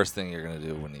 what's the first thing you're going to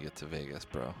do when you get to Vegas,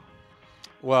 bro?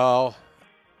 Well,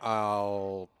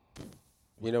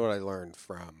 you know what I learned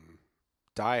from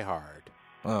Die Hard?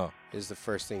 Oh. Is the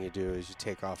first thing you do is you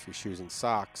take off your shoes and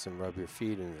socks and rub your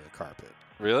feet into the carpet.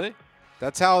 Really?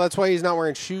 That's why he's not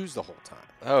wearing shoes the whole time.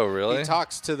 Oh, really? He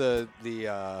talks to the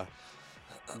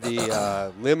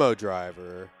limo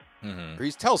driver. Mm-hmm. Or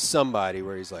he tells somebody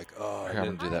where he's like, "Oh, I'm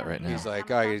going to do that right now. He's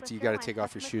like, "Oh, you got to take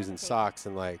off your shoes and socks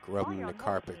and like rub them in the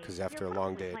carpet because after a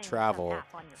long day of travel,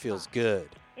 it feels good."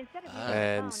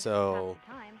 And so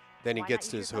then he gets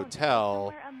to his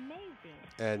hotel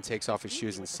and takes off his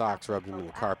shoes and socks, rubs them in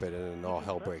the carpet, and then all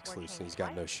hell breaks loose, and he's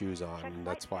got no shoes on, and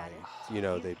that's why,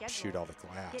 they shoot all the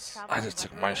glass. I just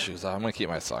took my shoes off. I'm going to keep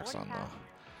my socks on,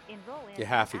 though. You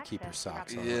have to keep your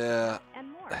socks on. Yeah,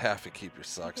 I have to keep your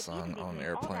socks on an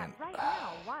airplane.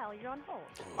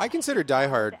 I consider Die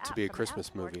Hard to be a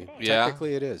Christmas movie. Yeah?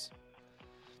 Technically, it is.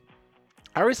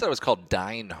 I always thought it was called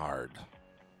Dine Hard.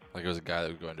 Like it was a guy that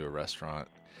would go into a restaurant,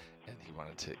 and he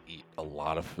wanted to eat a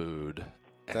lot of food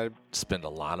and spend a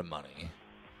lot of money.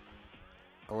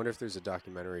 I wonder if there's a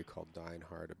documentary called Dine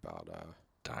Hard about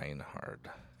Dine Hard.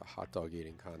 a hot dog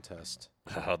eating contest.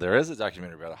 Oh, there is a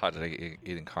documentary about a hot dog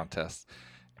eating contest,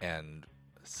 and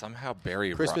somehow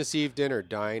Barry Christmas Eve dinner,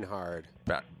 Dine Hard.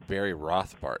 Barry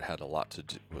Rothbart had a lot to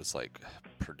do. Was like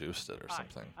produced it or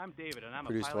something. I'm David, and I'm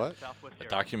Produced a pilot what? at Southwest A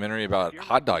Airlines. documentary about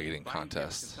hot dog eating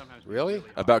contests. Really?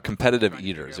 About competitive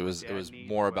eaters. It was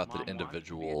more about the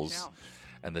individuals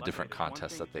and the different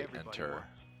contests that they enter.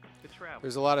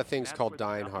 There's a lot of things called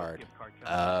Dine Hard.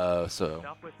 Well,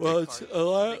 it's a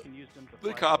lot.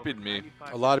 They copied me.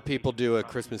 A lot of people do a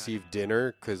Christmas Eve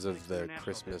dinner because of the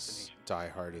Christmas Die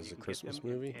Hard is a Christmas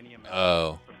movie.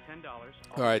 Oh.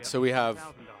 All right, so we have.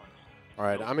 All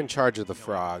right, I'm in charge of the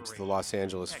frogs, the Los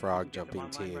Angeles frog jumping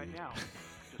team.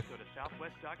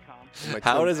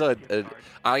 How does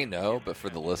I know, but for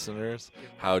the listeners,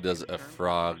 how does a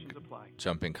frog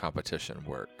jumping competition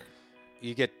work?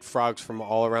 You get frogs from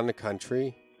all around the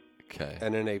country. Okay.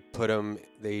 And then they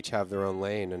they each have their own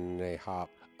lane and they hop.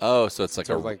 Oh, so it's like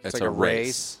it's like a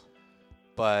race,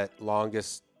 but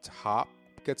longest hop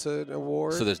gets an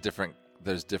award. So there's different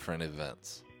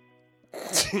events.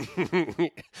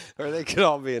 Or they could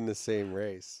all be in the same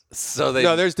race. So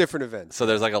no, there's different events. So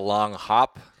there's like a long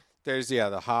hop. There's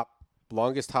the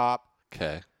longest hop.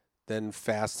 Okay. Then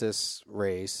fastest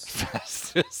race.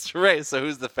 Fastest race. So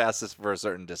who's the fastest for a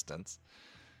certain distance?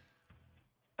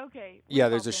 Okay. Yeah,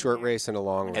 there's a short race and a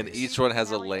long race. And each one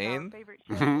has a lane?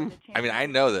 Mhm. I mean, I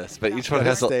know this, but each one They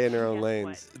has stay in their own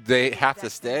lanes. They have to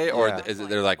stay, or Yeah. is it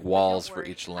there like walls for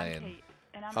each lane?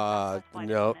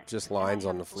 Nope, just lines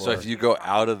on the floor. So if you go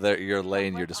out of your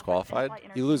lane, you're disqualified?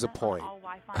 You lose a point.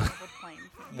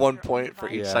 1 point for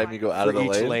each Yeah. time you go out of the For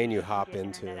each lane? lane you hop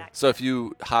into. So if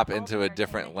you hop into a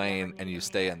different lane and you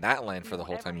stay in that lane for the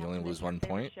whole time, you only lose 1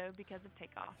 point?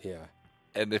 Yeah.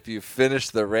 And if you finish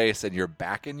the race and you're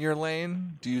back in your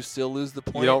lane, do you still lose the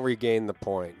point? You don't regain the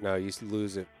point. No, you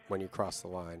lose it when you cross the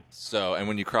line. So, and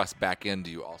when you cross back in,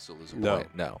 do you also lose a No.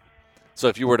 point? No. So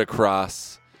if you were to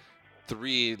cross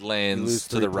 3 lanes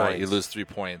to the right, you points. lose 3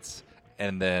 points.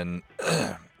 And then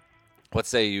let's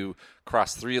say you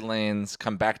cross 3 lanes,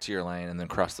 come back to your lane, and then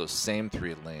cross those same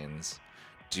 3 lanes.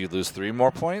 Do you lose 3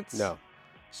 more points? No.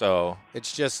 So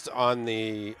it's just on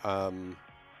the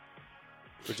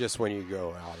just when you go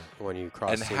out, when you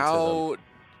cross. And into how them.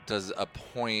 does a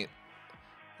point?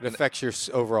 It affects your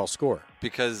overall score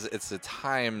because it's a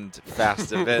timed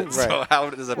fast event. Right. So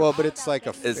how does a but it's like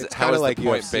a is how how does like the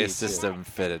point-based UFC, too. system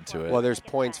fit into it? Well, there's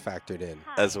points factored in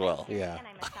as well. Yeah.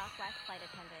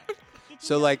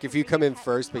 So like if you come in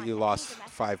first but you lost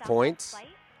 5 points,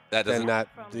 That doesn't- then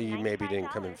you maybe didn't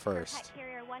come in first.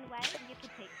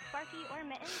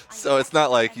 So it's not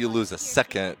like you lose a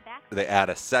second. They add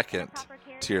a second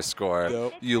to your score.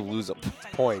 Nope. You lose a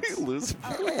point. You lose.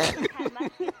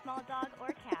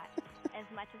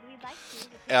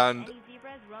 And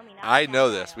I know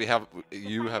this.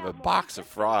 You have a box of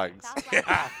frogs.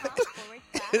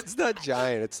 It's not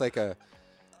giant. It's like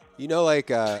like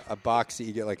a box that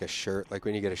you get like a shirt, like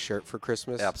when you get a shirt for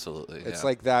Christmas. Absolutely. It's yeah.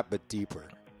 like that, but deeper.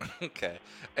 Okay.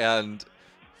 And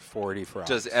 40 frogs.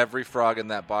 Does every frog in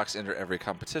that box enter every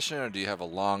competition, or do you have a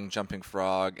long jumping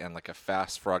frog and like a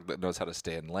fast frog that knows how to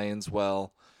stay in lanes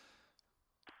well?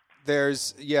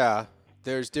 There's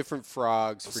different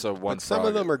frogs. So one but some frog-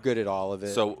 of them are good at all of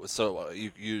it. So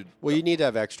you Well, you need to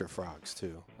have extra frogs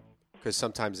too, because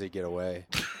sometimes they get away.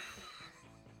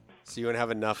 So you wouldn't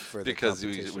have enough for the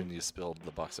competition. when you spilled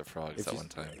the box of frogs that one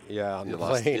time. Yeah, on you the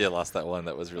lost. plane. You lost that one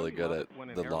that was really good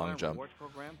at the long jump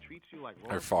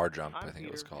or far jump. I think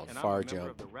it was called far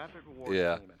jump.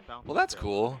 Yeah. Well, that's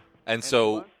cool. And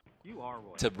so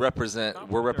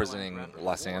we're representing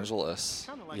Los Angeles.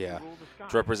 Yeah.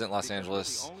 To represent Los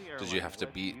Angeles, did you have to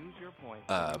beat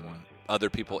other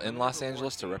people in Los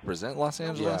Angeles to represent Los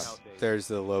Angeles? Yeah. There's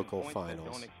the local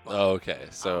finals. Oh, okay.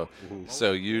 So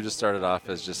you just started off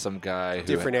as just some guy who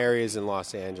Different areas in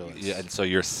Los Angeles. Yeah, and so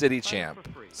you're city champ.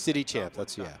 City champ.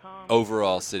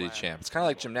 Overall city champ. It's kind of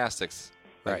like gymnastics,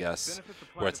 I Right. guess,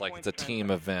 where it's like it's a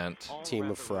team event. Team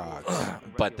of frogs.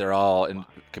 But they're all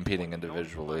competing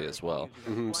individually as well.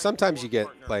 Mm-hmm. Sometimes you get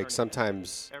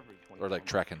or like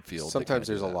track and field. Sometimes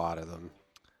there's a lot of them.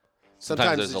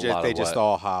 Sometimes there's it's a lot they of just what?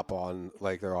 all hop on,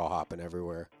 like they're all hopping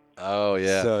everywhere. Oh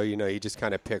yeah. So you just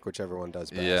kind of pick whichever one does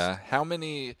best. Yeah. How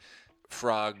many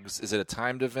frogs? Is it a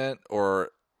timed event,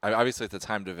 or obviously it's a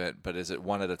timed event, but is it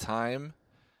one at a time,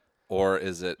 or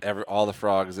is it all the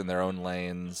frogs in their own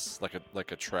lanes,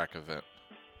 like a track event?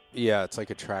 Yeah, it's like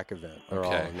a track event. They're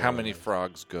all Okay. in their How own many lanes.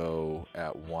 frogs go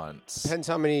at once? Depends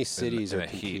how many cities in are a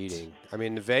heat? competing. I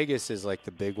mean, Vegas is like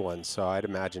the big one, so I'd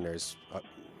imagine there's,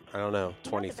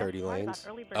 20, 30 lanes.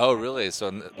 Oh, really? So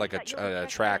like a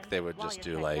track, they would just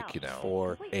do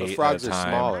 4. 8 The frogs at a are time.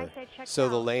 smaller. So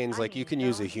the lanes, like you can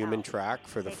use a human track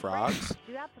for the frogs,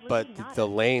 but the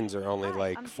lanes are only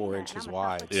like 4 inches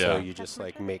wide. Yeah. So you just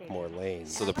like make more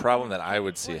lanes. So the problem that I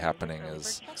would see happening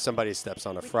is somebody steps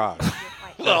on a frog.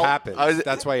 Well, That happens.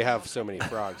 That's why you have so many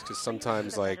frogs, because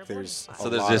sometimes like there's So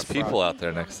there's just people out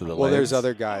there next to the Well, there's lanes?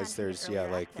 other guys. There's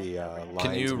like the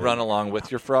Can you linesmen. run along with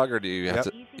your frog, or do you have Yep.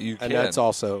 to? You and can. that's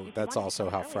also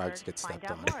how frogs get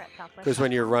stepped on. Because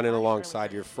when you're running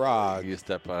alongside your frog, you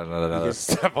step on you another. can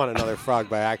step on another frog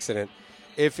by accident.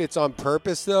 If it's on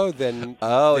purpose, though, then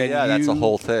that's a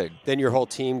whole thing. Then your whole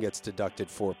team gets deducted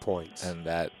 4 points, And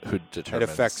that who it determines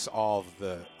affects all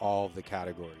of the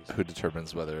categories. who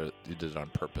determines whether you did it on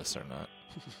purpose or not.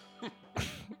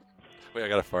 Wait, I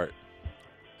got to fart.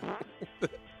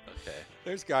 Okay.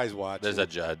 There's guys watching. There's a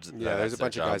judge. Yeah, there's a That's their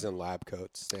bunch of job. guys in lab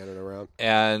coats standing around.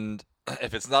 And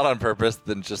if it's not on purpose,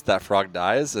 then just that frog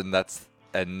dies, and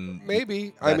Maybe.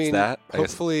 That's I mean, that. I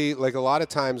guess- hopefully, like a lot of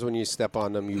times when you step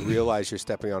on them, you realize you're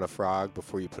stepping on a frog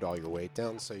before you put all your weight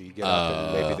down. So you get up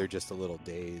and maybe they're just a little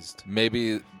dazed.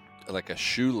 Maybe like a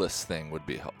shoeless thing would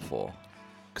be helpful,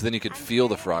 because then you could feel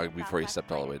the frog before you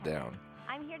stepped all the way down.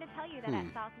 I'm here to tell you that at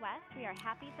Southwest, we are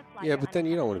happy to fly Yeah, but then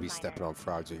you don't want to be stepping on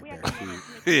frogs with your bare feet.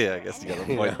 Yeah, I guess you got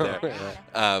a point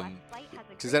there.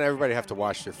 Because then everybody have to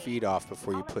wash their feet off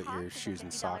before you put your shoes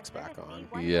and socks back on.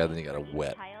 Yeah, then you got to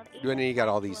wet. Then you got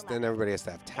all these. Then everybody has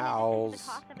to have towels.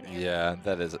 Yeah,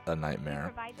 that is a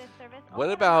nightmare. What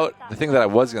about the thing that I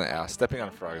was going to ask? Stepping on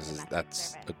frogs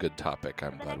that's a good topic.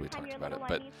 I'm glad we talked about it.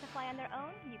 But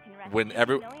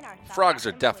frogs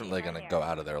are definitely going to go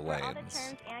out of their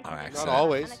lanes on accident. Not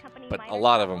always, but a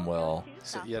lot of them will.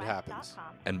 So it happens.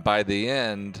 And by the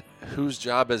end, whose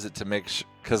job is it to make sure?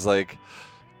 Because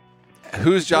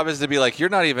whose job is to be like, you're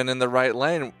not even in the right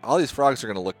lane. All these frogs are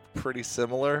going to look pretty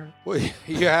similar. Well,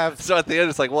 you have. So at the end,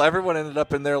 it's like, well, everyone ended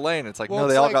up in their lane. It's like, Well, no,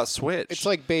 it's they all like- got switched. It's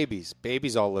like babies.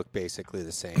 Babies all look basically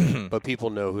the same, but people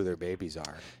know who their babies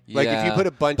are. Like if you put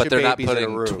a bunch but of they're not babies in a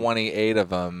putting room. 28 of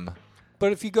them.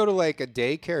 But if you go to like a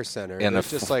daycare center, In there's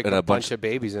just like in a bunch of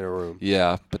babies in a room.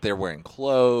 Yeah, but they're wearing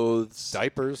clothes,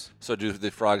 diapers. So do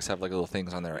the frogs have like little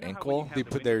things on their ankle? They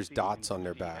put there's dots on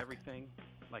their back.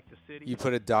 You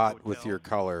put a dot with your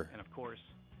color.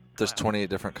 There's 28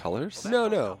 different colors?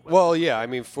 No. Well, yeah. I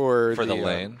mean for the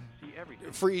lane.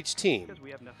 For each team.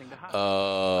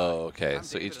 Oh, okay.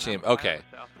 So each team. Okay.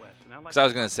 Because I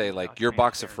was going to say, like, your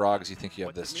box of frogs, you think you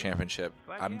have this championship.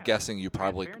 I'm guessing you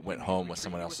probably went home with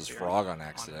someone else's frog on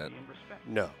accident.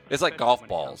 No. It's like golf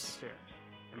balls.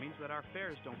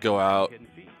 Go out.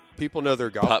 People know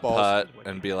their golf balls. Putt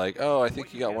and be like, oh, I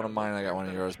think you got one of mine, I got one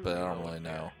of yours, but I don't really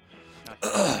know.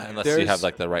 Unless you have,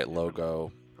 like, the right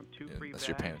logo. Unless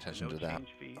you're paying attention to that.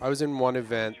 I was in one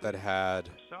event that had,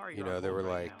 there were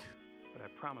like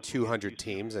 200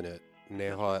 teams in it. And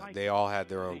they all had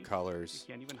their own colors.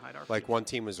 Like one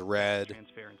team was red,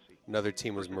 another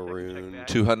team was maroon.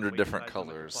 200 different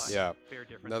colors. Yeah.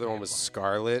 Another one was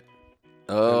scarlet.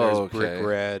 Oh, and there's okay. brick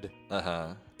red.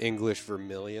 Uh-huh. English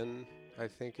vermilion. I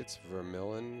think it's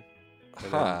vermilion. And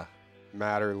Huh. then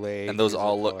Madder Lake. And those is a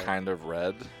all look color. kind of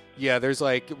red? Yeah, there's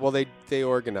like, well, they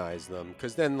organize them.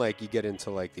 Because then, like, you get into,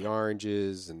 like, the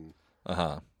oranges and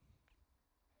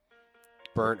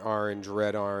burnt orange,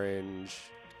 red orange.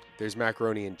 There's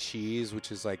macaroni and cheese,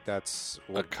 which is like that's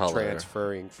A color.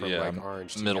 transferring from like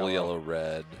orange to middle yellow,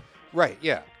 red. Right,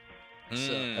 yeah.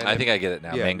 I think I get it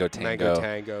now. Yeah, Mango Tango. Mango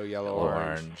Tango, yellow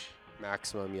orange.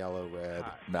 Maximum yellow red.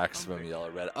 Maximum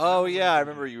yellow red. Oh, yeah. I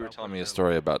remember you were telling me a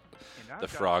story about the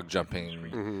frog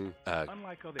jumping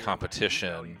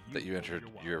competition that you entered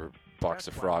your box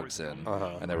of frogs in.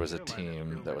 And there was a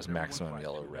team that was maximum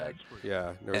yellow red.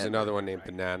 Yeah. There was another one named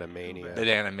Banana Mania.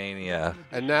 Banana Mania.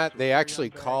 And that they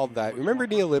actually called that. Remember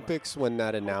the Olympics when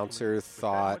that announcer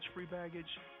thought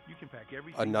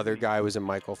another guy was in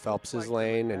Michael Phelps's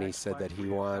lane and he said that he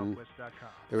won?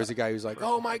 There was a guy who was like,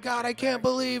 "Oh my God, I can't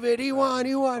believe it! He won!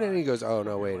 He won!" And he goes, "Oh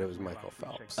no, wait, it was Michael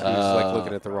Phelps." He was like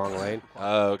looking at the wrong lane.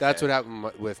 Okay. That's what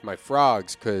happened with my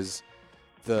frogs because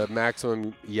the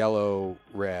maximum yellow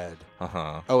red.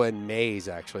 Oh, and maize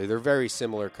actually, they're very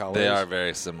similar colors. They are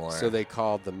very similar. So they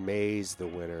called the maize the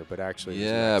winner, but actually, it was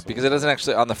Yeah, maximum because it doesn't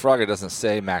actually, on the frog, it doesn't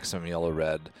say maximum yellow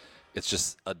red. It's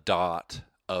just a dot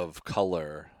of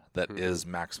color that is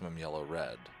maximum yellow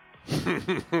red.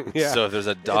 Yeah. So if there's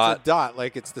a dot. It's a dot,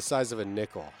 like it's the size of a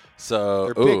nickel. So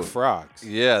they're big frogs.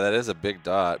 Yeah, that is a big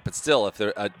dot. But still, if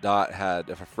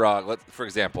a frog, for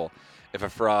example, if a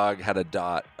frog had a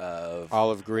dot of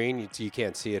olive green, you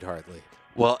can't see it hardly.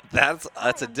 Well, that's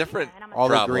a different All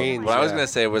the problem. greens, What I was yeah. going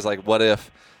to say was like, what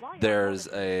if there's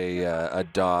a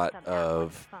dot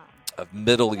of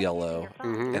middle yellow,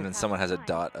 and then someone has a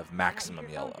dot of maximum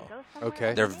yellow.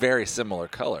 Okay. They're very similar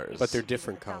colors. But they're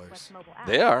different colors.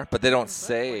 They are, but they don't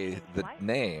say the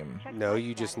name. No,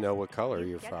 you just know what color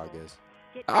your frog is.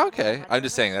 Okay, I'm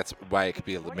just saying that's why it could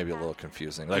be maybe a little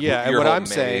confusing. Like yeah, and your what whole I'm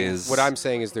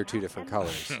saying is they're two different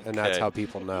colors, and that's Okay. how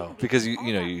people know. Because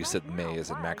you said maize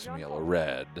and maximum yellow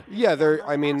red. Yeah,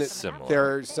 I mean, Similar.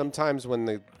 there are sometimes when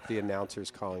the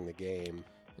announcer's calling the game.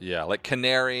 Yeah, like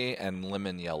canary and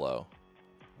lemon yellow.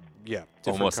 Yeah,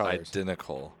 different almost colors.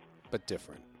 identical, but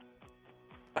different.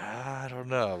 I don't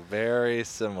know. Very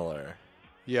similar.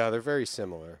 Yeah, they're very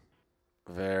similar.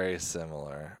 Very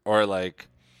similar. Or like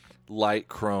light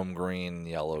chrome green,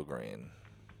 yellow green.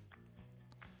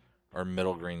 Or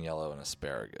middle green, yellow, and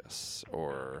asparagus.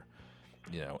 Or,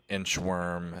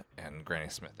 inchworm and Granny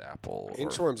Smith apple.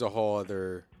 Inchworm's a whole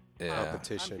other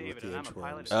competition with the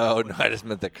inchworms. Oh, no, I just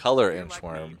meant the color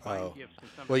inchworm. Oh.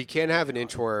 Well, you can't have an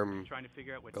inchworm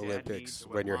Olympics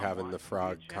when you're having the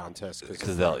frog contest.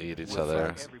 Because they'll eat each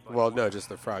other. Well, no, just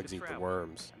the frogs eat the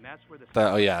worms.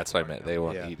 Oh, yeah, that's what I meant. They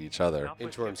won't eat each other.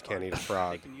 Inchworms can't eat a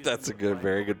frog. That's a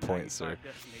very good point, sir.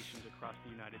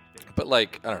 But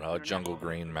like, I don't know, jungle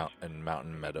green,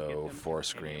 mountain meadow,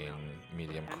 forest green,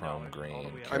 medium chrome green,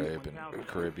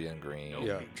 Caribbean green,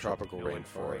 tropical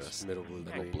rainforest, middle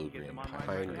blue green,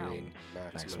 pine green,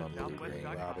 maximum blue green,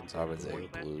 robin's egg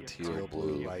blue, teal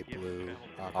blue, light blue,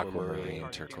 aquamarine,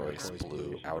 turquoise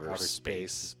blue, outer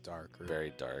space, darker,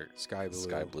 very dark, sky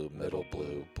blue, middle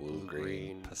blue, blue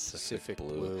green, Pacific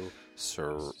blue,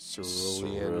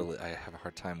 cerulean. I have a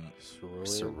hard time.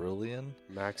 Cerulean.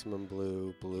 Maximum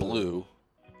blue.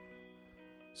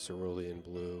 Cerulean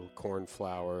blue,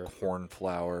 cornflower.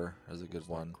 Cornflower is a good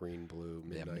one. Green blue,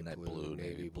 midnight blue,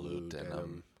 navy blue,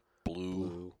 denim,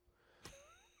 blue.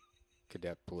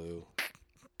 Cadet Blue.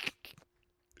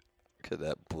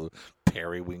 Cadet Blue.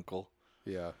 Periwinkle.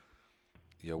 Yeah.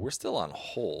 Yo, we're still on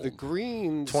hold. The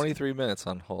greens. 23 minutes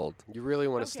on hold. You really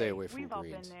want to stay away from we've all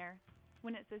greens. been there.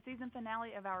 When it's the season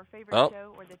finale of our favorite Oh,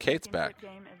 show or the Kate's championship back.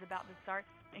 game is about to start,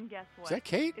 and guess what? that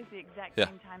Kate? It's the exact Yeah.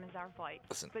 same time as our flight.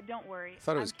 Listen. But don't worry. I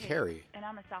thought it I'm was Kate, Carrie. And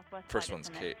I'm a Southwest First flight one's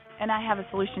attendant. Kate. And I have a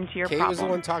solution to your Kate problem. was the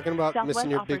one talking about Southwest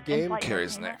missing your offers big game? in-flight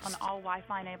Carrie's entertainment next. on all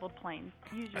Wi-Fi enabled planes.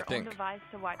 Use your I think. own device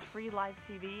to watch free live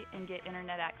TV and get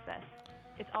internet access.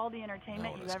 It's all the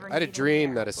entertainment you ever I had a need dream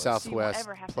in that a So you won't Southwest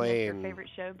ever have to miss your plane favorite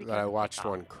show because that I of watched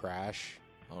takeoff. one crash.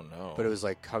 Oh, no. But it was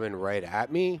like coming right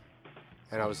at me.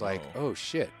 And I was like, no. oh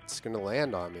shit, it's going to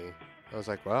land on me. I was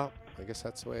like, well, I guess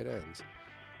that's the way it ends.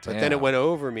 But then Damn. it went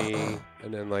over me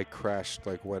and then like crashed,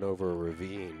 like went over a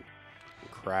ravine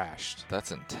and crashed.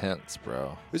 That's intense,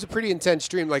 bro. It was a pretty intense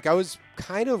dream. Like I was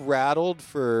kind of rattled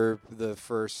for the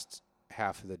first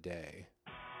half of the day.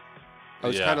 I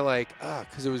was Yeah. kind of like,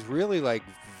 because it was really like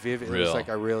vivid. It was Real. like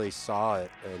I really saw it.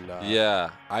 And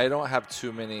Yeah, I don't have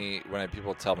too many when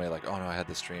people tell me like, "Oh no, I had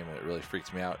this dream and it really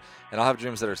freaked me out." And I'll have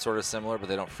dreams that are sort of similar, but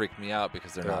they don't freak me out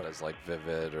because they're not Yeah. as like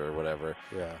vivid or whatever.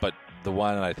 Yeah. But the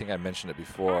one, and I think I mentioned it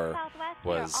before,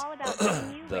 was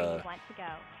the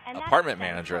apartment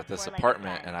manager at this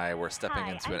apartment and I were stepping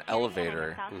into an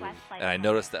elevator, and I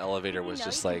noticed the elevator was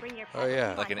just like, oh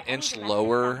yeah, like an inch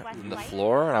lower than the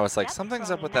floor, and I was like,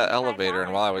 something's up with that elevator.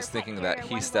 And while I was thinking that,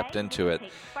 he stepped into it,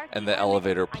 and the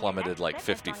elevator plummeted like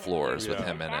 50 floors with Yeah.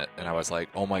 him in it, and I was like,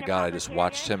 oh my god, I just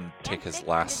watched him take his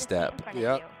last step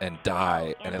Yep. and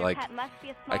die, and it like,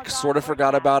 I sort of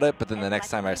forgot about it, but then the next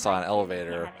time I saw an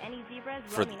elevator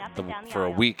for a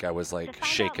week, I was like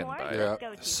shaken by it.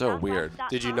 Yeah. So weird.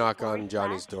 Did you knock on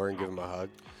Johnny's door and give him a hug?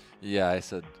 Yeah, I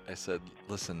said,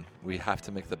 listen, we have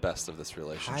to make the best of this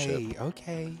relationship. Hi,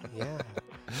 okay, yeah.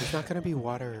 There's not going to be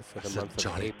water for the I said, month of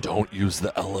Johnny, April. don't use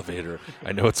the elevator.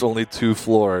 I know it's only 2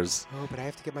 floors. Oh, but I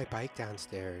have to get my bike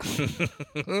downstairs.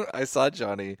 I saw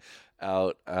Johnny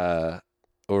out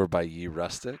over by Yi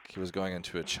Rustic. He was going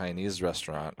into a Chinese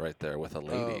restaurant right there with a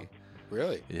lady. Oh,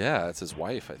 really? Yeah, it's his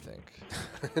wife, I think.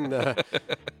 And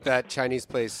that Chinese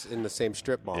place in the same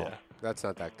strip mall. Yeah. That's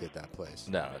not that good, that place.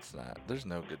 No, it's not. There's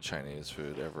no good Chinese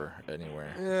food ever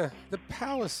anywhere. Yeah, the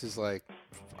Palace is like,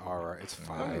 all right, it's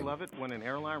Don't you fine. love it when an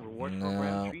airline rewards No.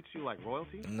 program treats you like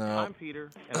royalty? No. I'm Peter,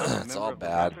 and I'm a It's member all of the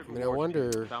bad. Rapid I mean, I Rewards team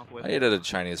wonder- at Southwest I ate at a Airlines.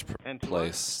 Chinese And to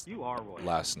place us, you are royalty.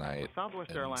 last night Southwest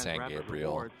in Airlines San Rapid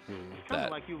Gabriel Rewards is kinda that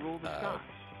like you rule the skies,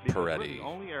 because we're Peretti the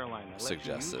only airline that lets you use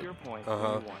suggested. your points when you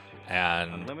want to.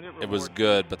 And Unlimited it was rewards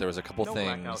good, but there was a couple no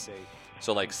blackout things. days.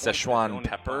 So like And points that Szechuan don't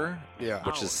pepper, expire. Yeah.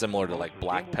 which is similar to like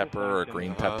black pepper or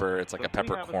green pepper. It's like a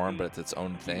peppercorn, but it's its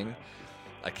own thing.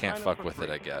 I can't fuck with it,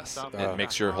 I guess. It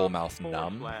makes your whole mouth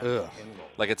numb. Ugh.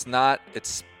 Like it's not,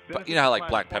 it's, you know how like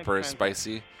black pepper is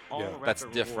spicy? Yeah. That's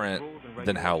different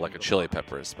than how like a chili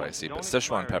pepper is spicy. But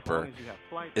Szechuan pepper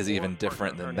is even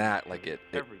different than that. Like it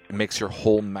makes your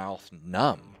whole mouth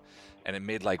numb. And it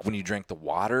made like when you drank the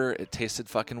water, it tasted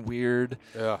fucking weird.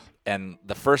 Yeah. And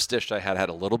the first dish I had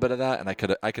a little bit of that, and I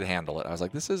could handle it. I was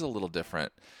like, this is a little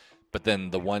different. But then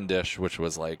the one dish, which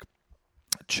was like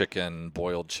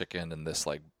boiled chicken, and this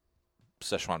like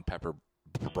Szechuan pepper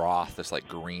broth, this like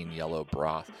green yellow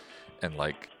broth, and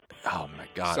like, oh my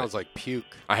god, Sounds like puke.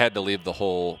 I had to leave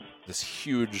this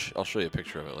huge. I'll show you a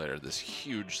picture of it later. This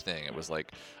huge thing. It was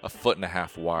like 1.5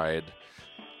 feet wide.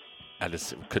 I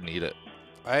just couldn't eat it.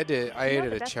 I ate You know at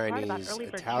the a best part about Chinese early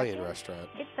bird Italian check-in? restaurant.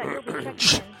 It's that you'll be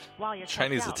checked in while you're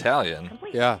Chinese checked out. Italian?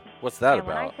 Complete. Yeah. What's that And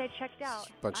when about? I say checked out,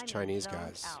 Bunch of I mean Chinese zoned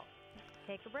guys. out.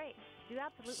 Take a break. Do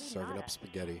absolutely Serving nada. up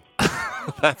spaghetti.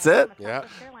 That's it? Yeah.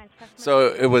 So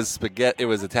it was spaghetti. It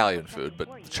was Italian food, but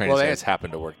the Chinese they guys had-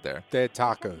 happened to work there. They had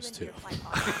tacos too.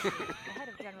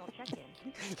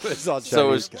 It's all Chinese So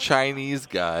it was guys. Chinese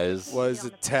guys. Was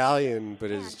Italian,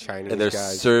 but it's Chinese And they're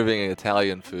guys. serving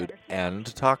Italian food and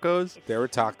tacos. There were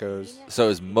tacos. So it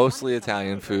was mostly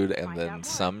Italian food and then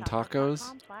some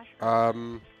tacos.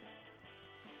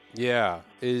 Yeah.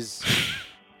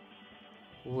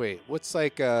 Wait, what's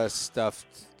like a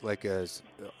stuffed, like a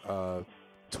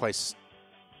twice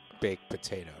baked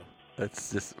potato?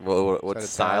 That's just what that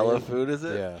style of Italian? food is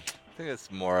it? Yeah. I think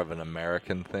it's more of an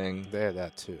American thing. They had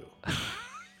that too.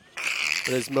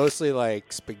 But it's mostly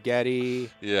like spaghetti.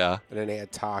 Yeah. And then they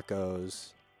had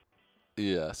tacos.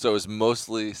 Yeah. So it was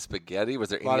mostly spaghetti. Was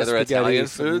there A lot any of other spaghetti, Italian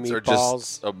some foods or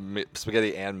meatballs. just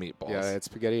spaghetti and meatballs? Yeah, it's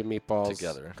spaghetti and meatballs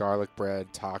Together. garlic bread,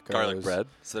 tacos, Garlic bread.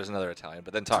 So there's another Italian,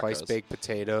 but then tacos. twice baked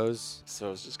potatoes. So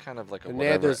it was just kind of like a And they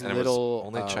had whatever. those and little it was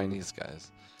only um, Chinese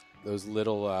guys. Those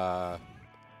little, I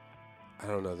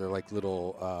don't know, they're like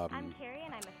little, I'm Carrie,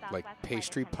 and I'm a like Southwest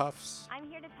pastry flight attendant. puffs. I'm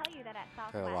here to tell you that at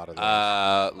Had a lot of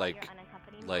Southwest,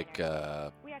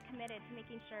 those. we are committed to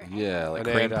making sure Yeah, like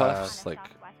And cream then, puffs, like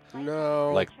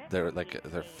No. like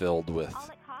they're filled with.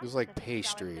 It was like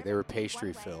pastry. They were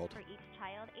pastry filled.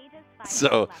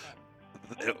 So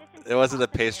it wasn't a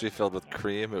pastry filled with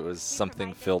cream. It was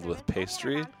something filled with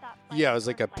pastry. Yeah, it was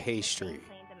like a pastry.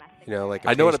 You know, like a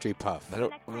I know pastry puff. I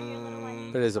don't.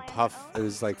 But it is a puff. It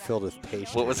was like filled with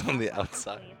pastry. What was on the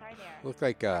outside? Looked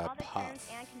like a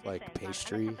puff, like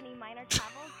pastry,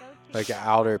 like an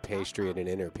outer pastry and an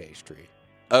inner pastry.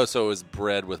 Oh, so it was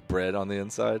bread with bread on the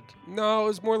inside? No, it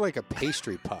was more like a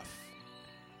pastry puff.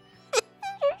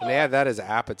 And they had that as an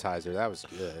appetizer. That was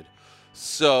good.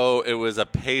 So it was a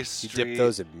pastry. You dip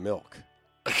those in milk.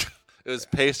 It was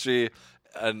pastry,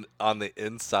 and on the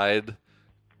inside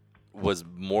was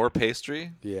more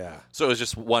pastry. Yeah. So it was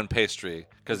just one pastry,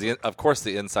 because of course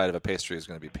the inside of a pastry is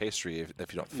going to be pastry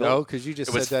if you don't fill. No, because you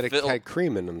just said that it had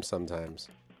cream in them sometimes.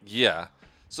 Yeah.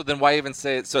 So then why even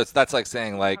say it? So that's like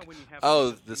saying like,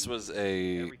 oh, this was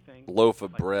a loaf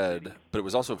of bread, but it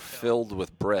was also filled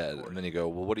with bread. And then you go,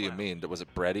 well, what do you mean? Was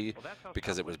it bready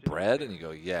because it was bread? And you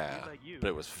go, yeah, but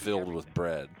it was filled with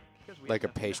bread. Like a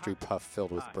pastry puff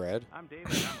filled with bread?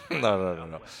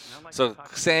 No. So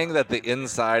saying that the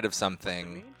inside of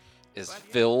something is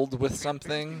filled with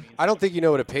something. I don't think you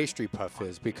know what a pastry puff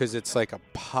is because it's like a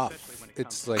puff.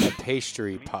 It's like a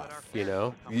pastry puff, you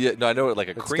know? Yeah, no, I know it like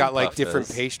a cream puff. It's got like different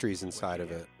is. Pastries inside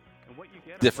of it.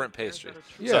 Different pastry.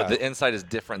 Yeah. So the inside is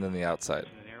different than the outside.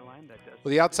 Well,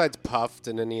 the outside's puffed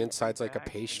and then the inside's like a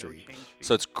pastry.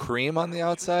 So it's cream on the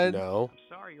outside? No.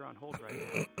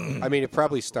 I mean, it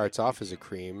probably starts off as a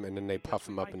cream and then they puff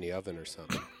them up in the oven or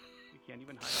something.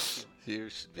 You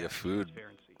should be a food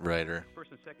writer.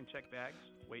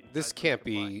 This can't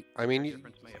be. I mean,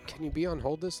 can you be on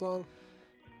hold this long?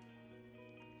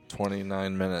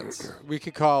 29 minutes. We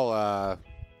could call a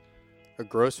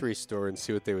grocery store and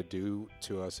see what they would do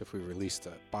to us if we released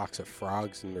a box of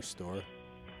frogs in their store.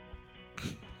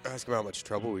 Ask them how much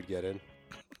trouble we'd get in.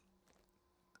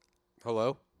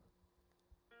 Hello?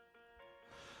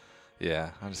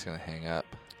 Yeah, I'm just going to hang up.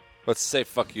 Let's say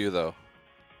fuck you, though.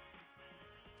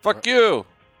 Fuck you!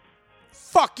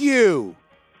 Fuck you!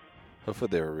 Hopefully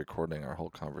they were recording our whole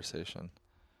conversation.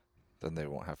 Then they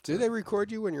won't have to. Do they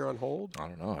record you when you're on hold? I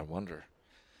don't know. I wonder.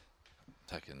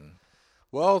 I can.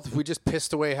 Well, we just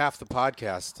pissed away half the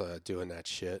podcast doing that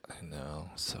shit. I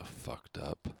know. So fucked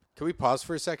up. Can we pause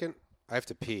for a second? I have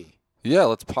to pee. Yeah,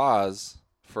 let's pause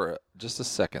for just a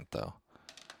second, though.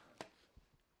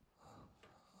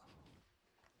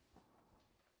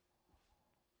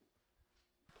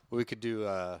 We could do...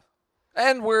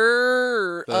 and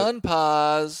we're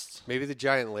unpaused. Maybe the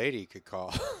giant lady could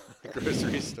call the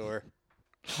grocery store.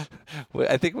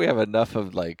 I think we have enough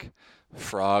of, like,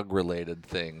 frog-related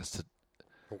things to...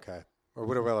 Okay. Or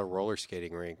what about a roller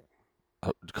skating rink?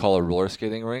 Call a roller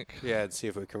skating rink? Yeah, and see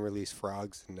if we can release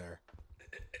frogs in there.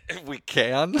 If we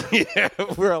can? Yeah,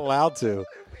 we're allowed to. If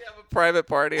we have a private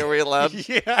party, are we allowed?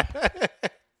 Yeah.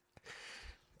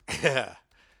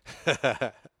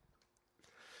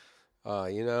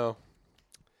 You know,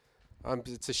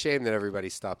 it's a shame that everybody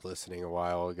stopped listening a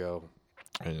while ago.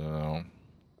 I know.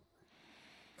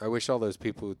 I wish all those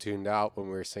people who tuned out when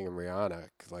we were singing Rihanna,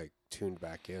 like, tuned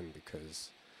back in because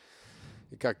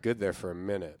it got good there for a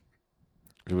minute.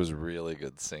 It was really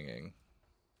good singing.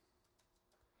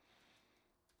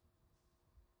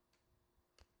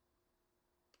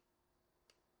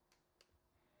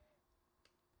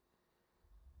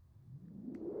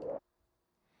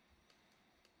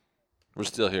 We're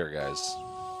still here, guys.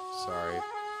 Sorry.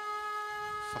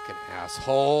 Fucking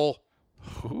asshole.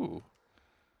 Ooh.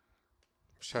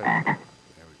 There we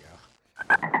go.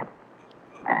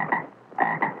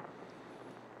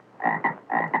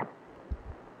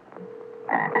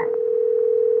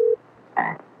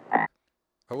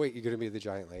 Oh, wait, you're going to be the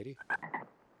giant lady?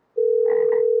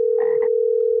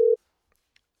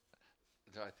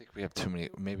 No, I think we have too many.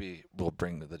 Maybe we'll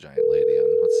bring the giant lady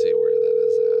on. Let's see where that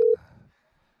is at.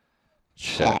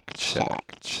 Check.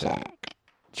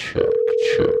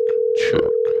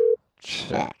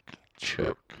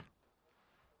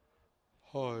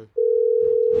 Hi.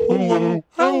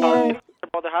 Hello.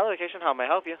 About the high location, how may I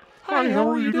help you? Hi, how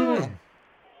are you doing?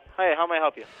 Hi, how may I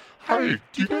help you? Hi,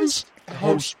 do you guys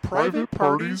host private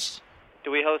parties?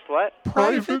 Do we host what?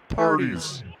 Private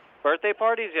parties. Birthday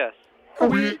parties, yes.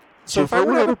 So if I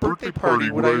were to have a birthday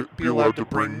party, would I be allowed to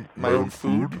bring my own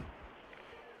food?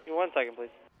 Give me 1 second,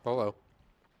 please. Hello.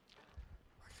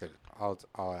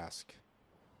 I'll ask.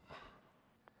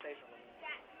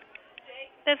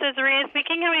 This is Rhea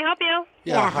speaking. How may I help you?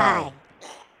 Yeah, hi.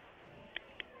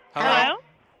 Hello?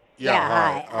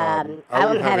 Hi.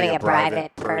 I'm having a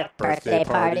private birthday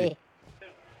party,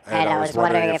 and I was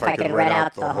wondering if I could rent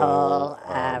out the whole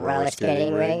roller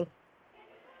skating ring.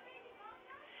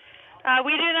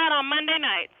 We do that on Monday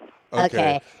nights.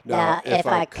 Okay. Now, if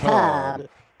I come,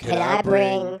 can I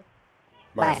bring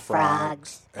my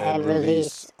frogs and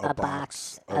release a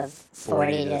box of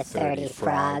 40 to 30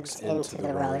 frogs into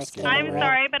the roller skating ring? I'm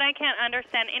sorry, but I can't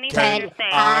understand anything you're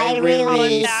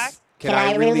saying. Can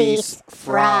I release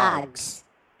frogs?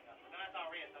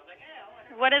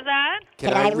 What is that?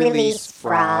 Can I release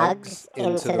frogs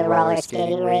into the roller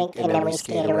skating rink and then we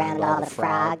skate around all the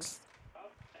frogs?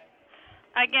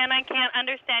 Again, I can't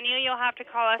understand you. You'll have to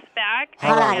call us back.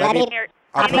 Hold on,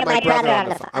 I'll put my brother on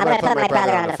the phone. I'm going to put my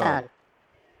brother on the phone.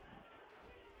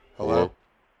 Hello?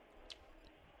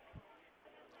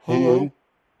 Hello?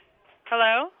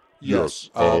 Hello? Yes,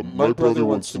 my brother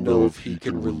wants to know if he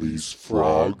can release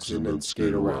frogs and then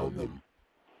skate around them.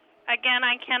 Again,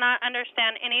 I cannot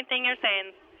understand anything you're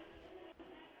saying.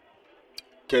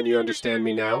 Can you understand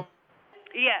me now?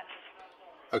 Yes.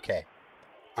 Okay.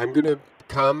 I'm going to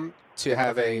come to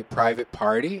have a private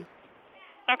party.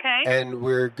 Okay. And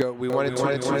we wanted to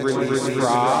release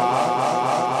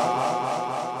frogs.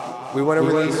 We want to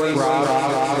release frogs.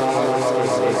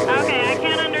 Okay, I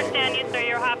can't understand you, so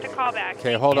you'll have to call back.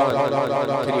 Okay, hold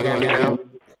on. Can you hear me now?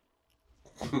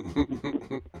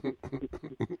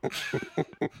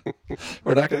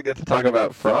 We're not going to get to talk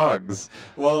about frogs.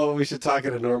 Well, we should talk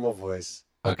in a normal voice.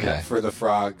 Okay. For the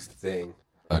frogs thing.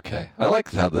 Okay. I like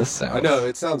how this sounds. I know,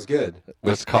 it sounds good.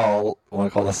 Want to call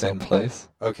the same place?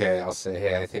 Okay, I'll say,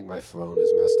 hey, I think my phone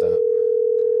is messed up.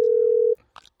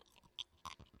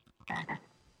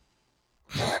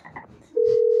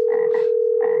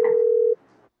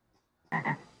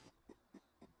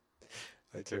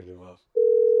 I turned him off.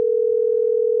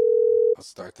 I'll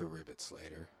start the ribbits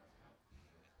later.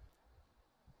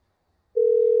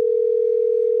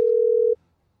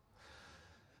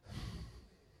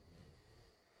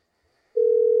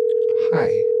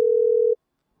 Hi.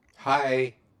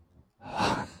 Hi.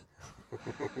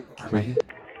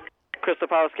 Crystal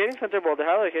Palace Skating Center, Boulder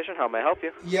High location. How may I help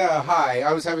you? Yeah, hi.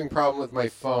 I was having a problem with my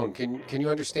phone. Can you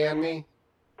understand me?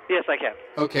 Yes, I can.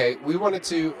 Okay, we wanted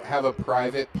to have a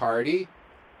private party.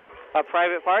 A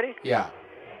private party? Yeah.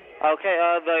 Okay,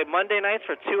 the Monday nights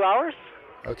for 2 hours,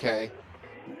 Okay.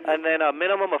 and then a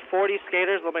minimum of 40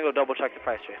 skaters. Let me go double check the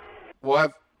price for you. We'll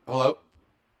have... Hello?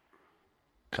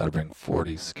 Got to bring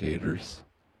 40 skaters.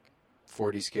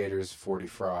 40 skaters, 40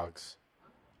 frogs.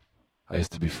 I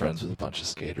used to be friends with a bunch of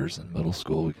skaters in middle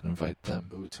school. We can invite them.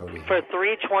 Ooh, Tony. For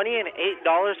 $320 and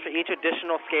 $8 for each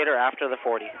additional skater after the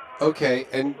 40. Okay,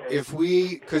 and if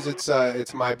we... Because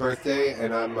it's my birthday,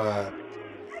 and I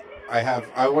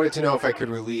wanted to know if I could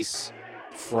release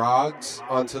frogs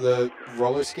onto the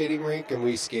roller skating rink and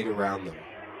we skate around them.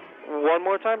 One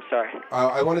more time, sorry.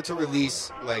 I wanted to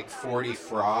release like 40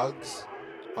 frogs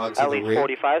onto At the least rink.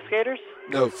 45 skaters?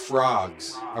 No,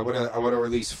 frogs. I want to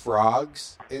release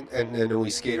frogs and then we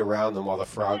skate around them while the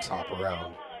frogs hop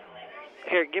around.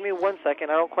 Here, give me 1 second.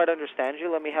 I don't quite understand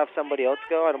you. Let me have somebody else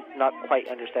go. I'm not quite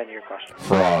understanding your question.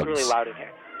 Frogs. It's really loud in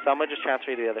here. So I'm going to just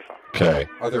transfer you to the other phone. Okay.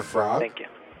 Are there frogs? Thank you.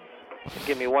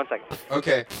 Give me 1 second.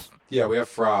 Okay. Yeah, we have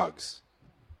frogs.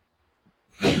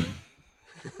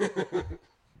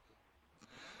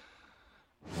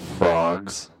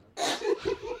 Frogs.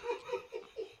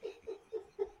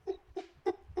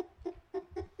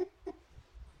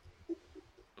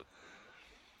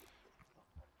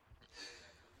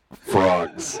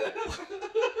 Frogs.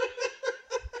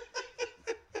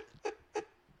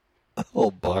 A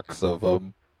whole box of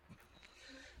them.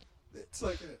 It's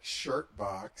like a shirt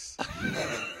box.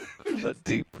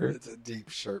 Deeper. It's a deep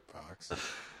shirt box.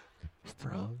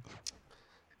 Frogs.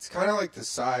 It's kind of like the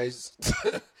size.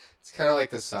 It's kind of like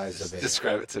the size of it.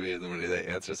 Describe it to me, and then when they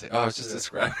answer, say, "Oh, I was just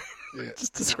describing,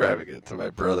 just describing it to my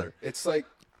brother." It's like,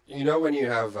 you know, when you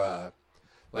have,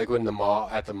 like when at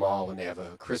the mall when they have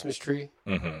a Christmas tree.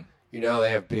 Mm-hmm. You know,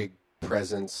 they have big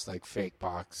presents, like fake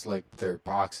box, like they're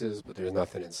boxes, but there's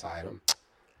nothing inside them.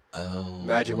 Oh.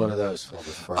 Imagine one of those filled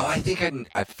with frogs. Oh, I think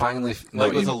I finally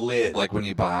Like with a lid. Like when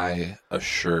you buy a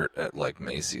shirt at like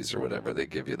Macy's or whatever, they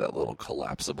give you that little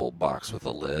collapsible box with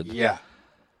a lid. Yeah,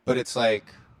 but it's like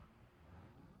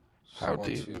how one,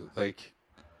 deep? two, like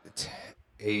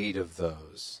 8 of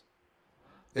those.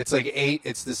 It's like 8.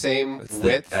 It's the same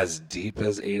width. As deep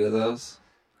as 8 of those.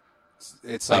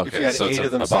 It's like if you had 8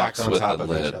 of them stacked on top of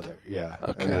lid. each other. Yeah.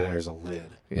 Okay. And then there's a lid.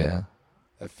 Yeah.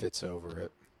 That fits over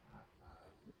it.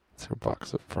 It's a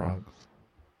box of frogs.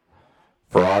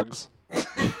 Frogs?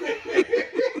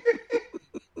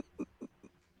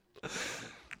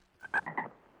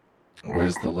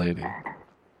 Where's the lady? I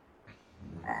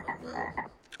don't know.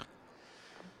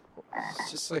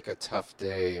 It's just like a tough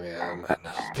day, man. I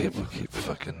know. People keep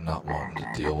fucking not wanting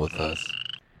to deal with us.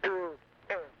 We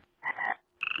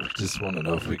just want to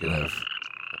know if we can have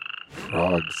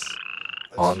frogs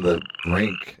on the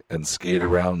rink and skate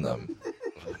around them.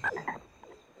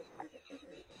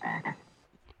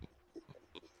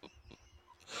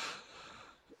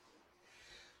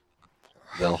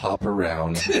 They'll hop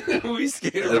around. We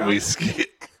skate around. And we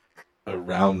skate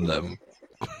around them.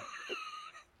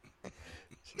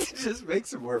 It just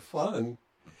makes it more fun.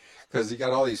 Because you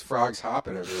got all these frogs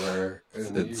hopping everywhere.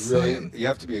 And you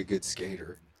have to be a good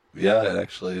skater. Yeah, it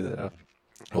actually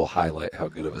will highlight how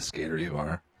good of a skater you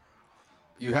are.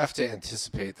 You have to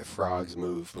anticipate the frog's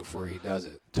move before he does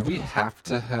it. Do we have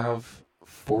to have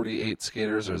 48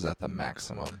 skaters, or is that the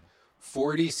maximum?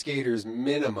 40 skaters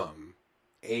minimum,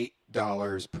 $8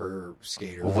 per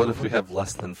skater. Well, what if we have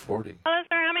less than 40? Hello,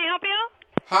 sir. How may I help you?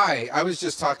 Hi, I was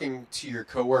just talking to your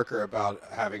coworker about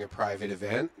having a private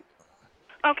event.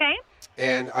 Okay.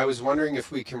 And I was wondering if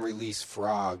we can release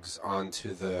frogs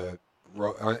onto the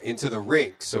into the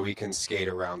rink so we can skate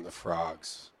around the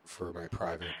frogs for my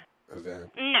private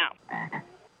event. No.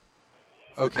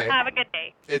 Okay. Have a good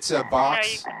day. It's a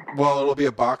box. Well, it'll be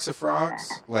a box of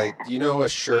frogs. Like, you know, a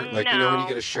shirt. Like, you know when you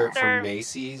get a shirt from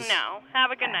Macy's? No.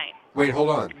 Have a good night. Wait, hold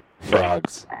on.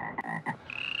 Frogs.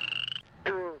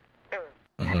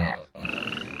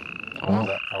 All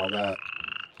that.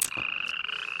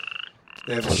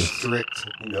 They have a strict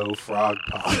no frog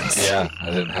policy. Yeah,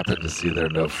 I didn't happen to see their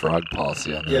no frog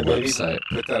policy on their maybe website.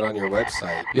 Put that on your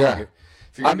website. Yeah.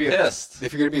 If you're I'm pissed.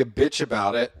 If you're going to be a bitch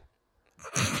about it,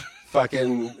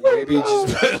 fucking maybe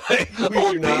just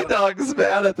Old B-Dog is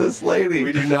mad at this lady.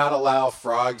 We do not allow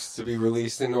frogs to be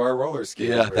released into our roller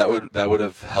skating. Yeah, that would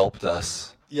have helped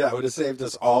us. Yeah, it would have saved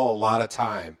us all a lot of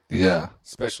time. Yeah.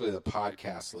 Especially the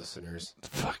podcast listeners.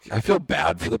 Fuck, I feel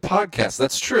bad for the podcast.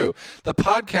 That's true. The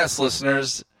podcast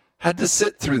listeners had to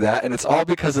sit through that, and it's all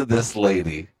because of this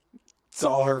lady. It's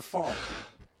all her fault.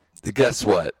 Guess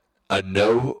what? A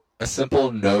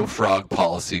simple no frog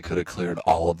policy could have cleared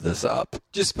all of this up.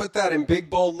 Just put that in big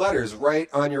bold letters right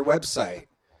on your website.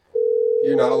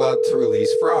 You're not allowed to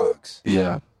release frogs.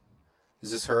 Yeah.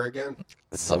 Is this her again?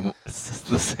 It's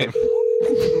the same.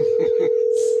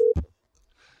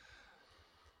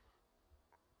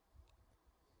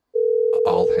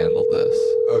 I'll handle this.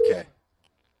 Okay.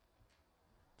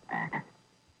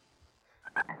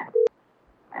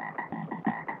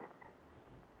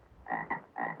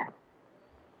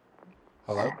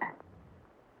 Hello?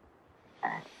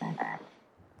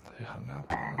 They hung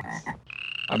up on us.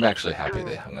 I'm actually happy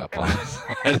they hung up on us.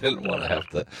 I didn't want to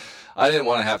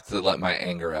have to let my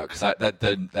anger out, because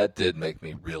that did make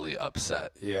me really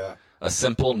upset. Yeah. A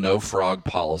simple no frog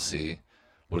policy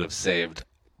would have saved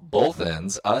both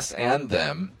ends, us and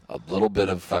them, a little bit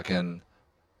of fucking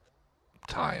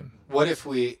time. What if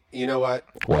you know what?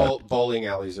 What? Bowling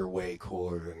alleys are way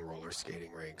cooler than roller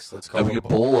skating rinks. Let's go. And we could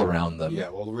bowl around them. Yeah,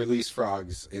 we'll release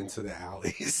frogs into the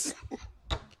alleys.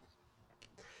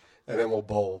 And then we'll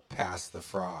bowl past the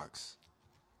frogs.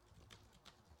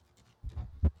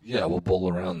 Yeah, we'll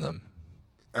bowl around them.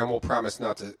 And we'll promise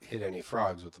not to hit any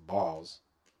frogs with the balls.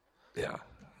 Yeah.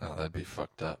 No, that'd be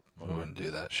fucked up. We wouldn't do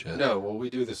that shit. No, well, we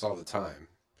do this all the time.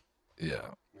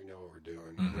 Yeah. We know what we're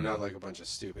doing. Mm-hmm. We're not like a bunch of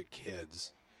stupid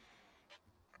kids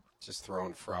just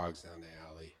throwing frogs down the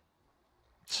alley.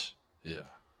 Yeah.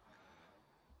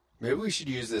 Maybe we should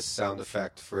use this sound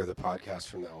effect for the podcast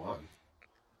from now on.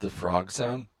 The frog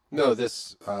sound? No,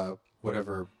 this,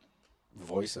 whatever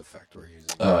voice effect we're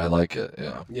using. Oh, I like it,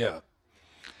 yeah. Yeah.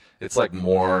 It's like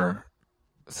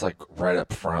right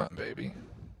up front, baby.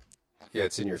 Yeah,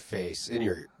 it's in your face.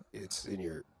 It's in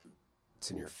your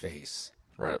face.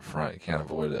 Right up front. You can't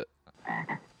avoid it.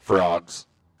 Frogs.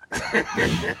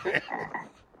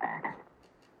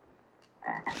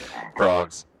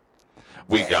 Frogs.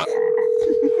 We got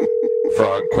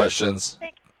frog questions.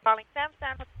 Thank you for calling Sam.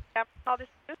 Call this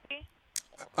Lucy.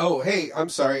 Oh, hey, I'm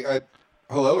sorry.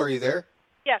 Hello, are you there?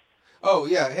 Yes. Oh,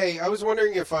 yeah. Hey, I was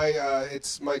wondering if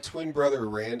it's my twin brother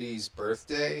Randy's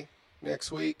birthday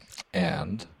next week.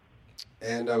 And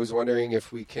I was wondering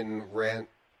if we can rent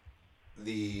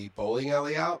the bowling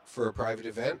alley out for a private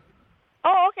event.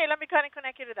 Oh, okay. Let me kind of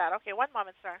connect you to that. Okay, one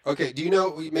moment, sir. Okay, do you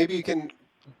know, maybe you can,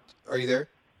 are you there?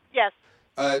 Yes.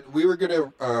 We were going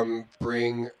to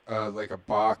bring like a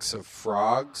box of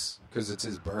frogs because it's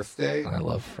his birthday. I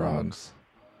love frogs.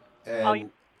 And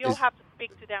you'll have to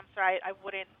speak to them, sir. I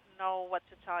wouldn't know what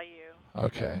to tell you.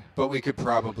 Okay. But we could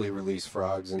probably release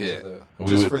frogs into the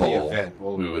event.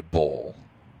 We'll, we would bowl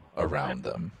around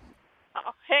them.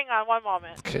 Oh, Hang on one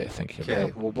moment. Okay, thank you.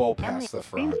 Okay, we'll bowl past the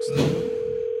frogs.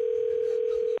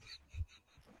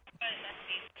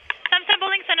 Samsung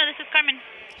Bowling Center, this is Carmen.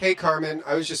 Hey, Carmen,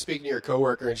 I was just speaking to your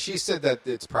coworker, and she said that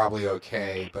it's probably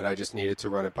okay, but I just needed to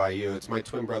run it by you. It's my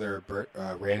twin brother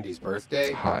Randy's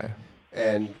birthday. Hi.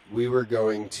 And we were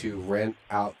going to rent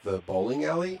out the bowling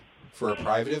alley for a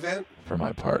private event. For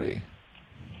my party.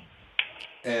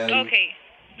 And Okay.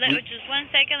 Just 1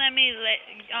 second. Let me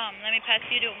pass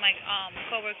you to my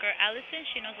coworker Allison.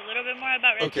 She knows a little bit more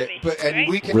about reservations. and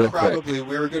we can probably,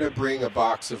 we were going to bring a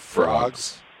box of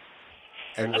frogs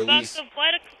and A release... box of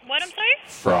what? What? I'm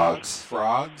sorry.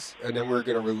 Frogs, and then we're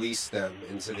going to release them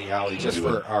into the alley just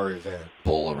for our event.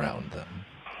 Bowl around them.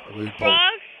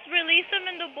 Frogs? Release them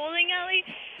in the bowling alley?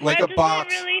 Like that a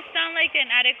box. doesn't really sound like an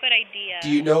adequate idea. Do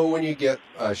you know when you get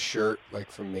a shirt like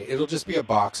from me? It'll just be a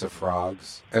box of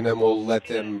frogs, and then we'll let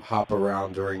them hop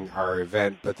around during our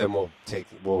event, but then we'll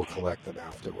collect them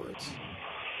afterwards.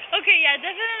 Okay, yeah,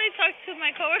 definitely talk to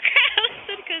my coworker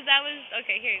Allison, because that was...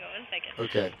 Okay, here you go. 1 second.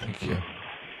 Okay. Thank you.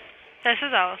 This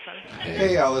is Allison.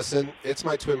 Hey, Allison. It's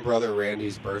my twin brother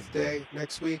Randy's birthday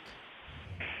next week,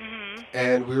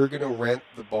 and we were going to rent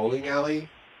the bowling alley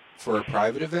for a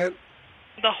private event.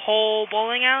 The whole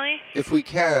bowling alley? If we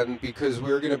can, because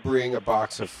we're going to bring a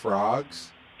box of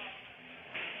frogs.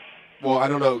 Well, I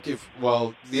don't know if...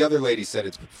 Well, the other lady said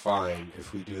it's fine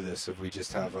if we do this, if we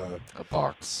just have a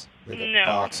box. Like a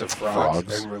box of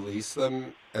frogs and release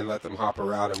them and let them hop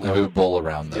around. And we bowl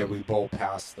around them. Yeah, we bowl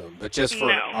past them. But just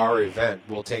for our event,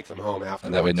 we'll take them home after.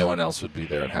 And that way no one else would be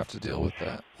there and have to deal with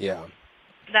that. Yeah.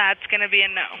 That's going to be a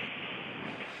no.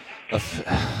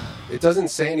 It doesn't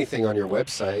say anything on your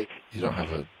website. You don't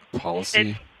have a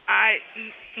policy?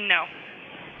 No.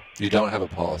 You don't have a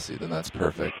policy, then that's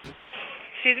perfect.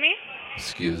 Excuse me?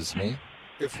 Excuse me?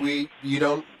 If you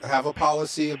don't have a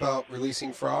policy about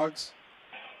releasing frogs?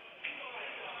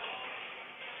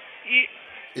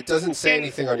 It doesn't say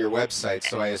anything on your website,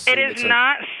 so I assume It is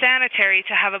not sanitary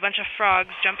to have a bunch of frogs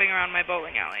jumping around my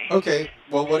bowling alley. Okay,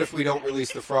 well, what if we don't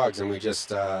release the frogs and we just...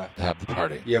 have the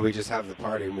party. Yeah, we just have the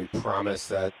party and we promise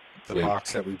that the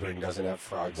box that we bring doesn't have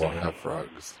frogs in it. Won't have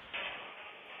frogs.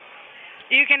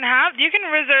 You can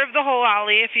reserve the whole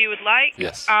alley if you would like.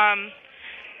 Yes. I'm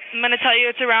going to tell you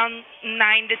it's around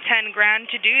 $9 to $10,000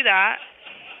 to do that.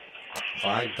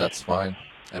 Fine. That's fine.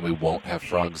 And we won't have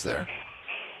frogs there.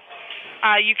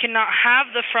 You cannot have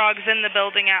the frogs in the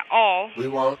building at all. We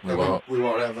won't. We won't. We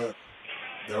won't have a...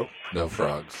 Nope. No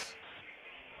frogs.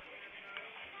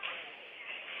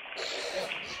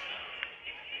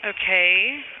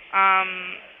 Okay.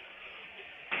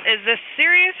 Is this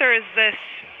serious or is this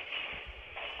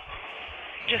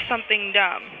just something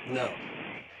dumb? No.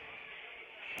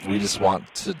 We just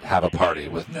want to have a party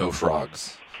with no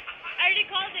frogs. I already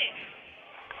called it.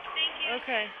 Thank you.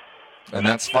 Okay. And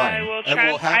that's fine. I will And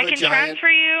we'll have I a can giant- transfer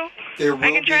you. There I will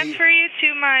can be- transfer you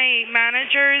to my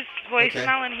manager's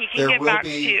voicemail, and he can get back to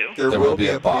you. There will be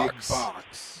a big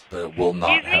box, but it will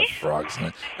not Excuse have me? frogs in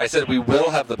it. I said we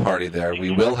will have the party there. We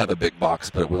will have a big box,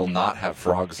 but it will not have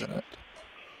frogs in it.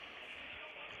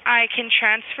 I can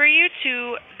transfer you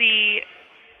to the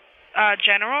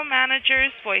general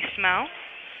manager's voicemail.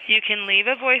 You can leave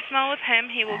a voicemail with him.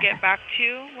 He will get back to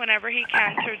you whenever he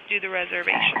can to do the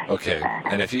reservation. Okay,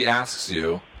 and if he asks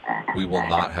you, we will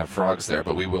not have frogs there,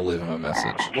 but we will leave him a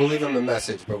message. We'll leave him a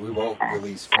message, but we won't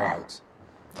release frogs.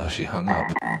 Oh, she hung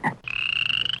up.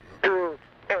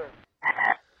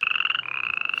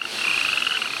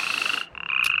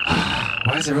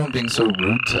 Why is everyone being so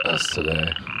rude to us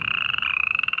today?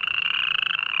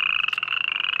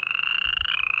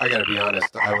 I gotta be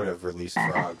honest, I would have released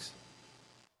frogs.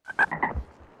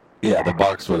 Yeah, the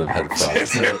box would have had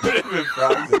frogs in it. There would have been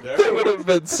frogs in there. They would have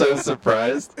been so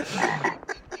surprised.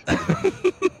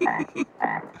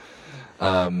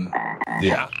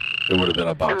 Yeah, it would have been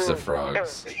a box of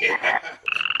frogs. Yeah.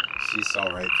 She saw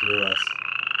right through us.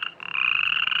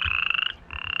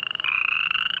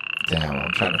 Damn,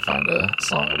 I'm trying to find a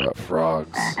song about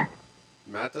frogs.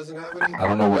 Matt doesn't have any? I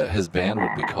don't know what his band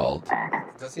would be called.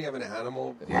 Does he have an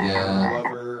animal? Yeah.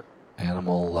 Lover?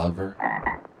 Animal Lover.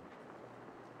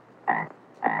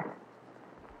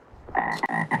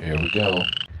 Here we go.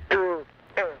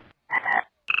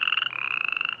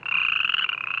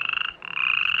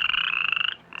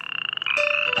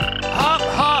 Hop,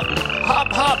 hop,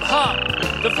 hop, hop,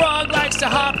 hop. The frog likes to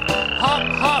hop, hop,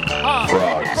 hop, hop.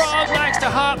 Frogs. The frog likes to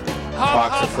hop, hop,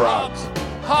 Box hop, of frogs.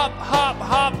 hop, hop,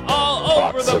 hop, all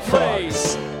over Box the of frogs.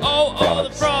 place. Oh, oh,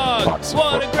 the frogs. Box of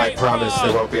What a frogs. great I promise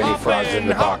there won't be any frogs in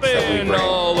the box that we hopping bring.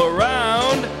 all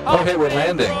around. Oh, hey, we're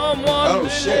landing. From one Oh,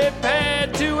 shit. lily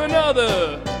pad to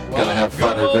another. Gonna have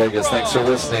fun in Vegas. Thanks for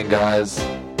listening, guys.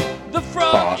 The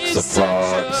frog Box is of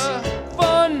frogs. such a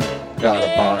fun Got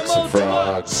a box animal of to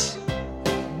frogs.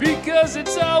 because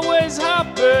it's always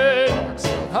hopping,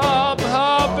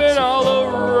 hopping all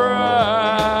around.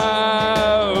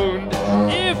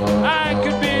 If I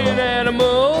could be an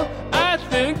animal, I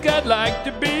think I'd like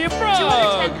to be a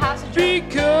frog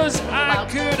because I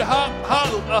could hop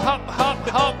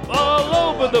all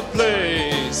over the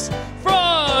place.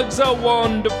 Frogs are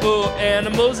wonderful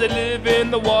animals. They live in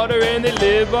the water and they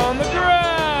live on the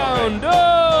ground.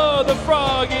 Oh, the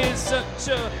frog is such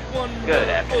a wonderful... Good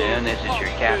afternoon, this is your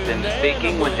captain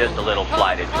speaking with just a little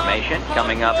flight information.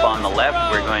 Coming up on the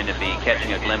left, we're going to be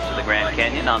catching a glimpse of the Grand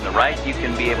Canyon. On the right, you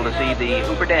can be able to see the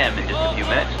Hoover Dam in just a few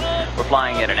minutes. We're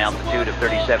flying at an altitude of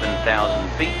 37,000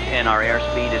 feet, and our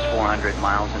airspeed is 400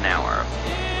 miles an hour.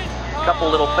 Couple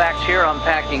little facts here. I'm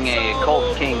packing a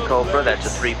Colt King Cobra. That's a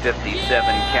 .357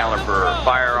 caliber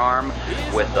firearm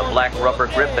with a black rubber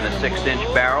grip and a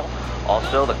 6-inch barrel.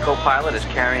 Also, the co-pilot is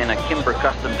carrying a Kimber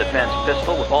Custom Defense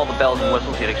pistol with all the bells and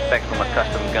whistles you'd expect from a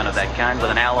custom gun of that kind,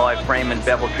 with an alloy frame and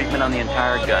bevel treatment on the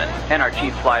entire gun. And our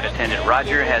chief flight attendant,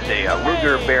 Roger, has a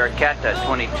Ruger Bearcat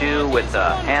 22 with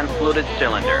a hand-fluted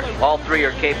cylinder. All three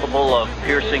are capable of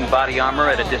piercing body armor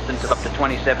at a distance of up to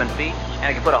 27 feet. And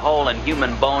it can put a hole in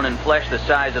human bone and flesh the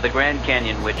size of the Grand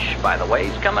Canyon, which, by the way,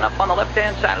 is coming up on the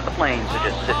left-hand side of the plane. So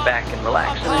just sit back and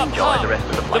relax and enjoy the rest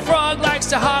of the flight. The frog likes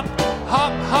to hop,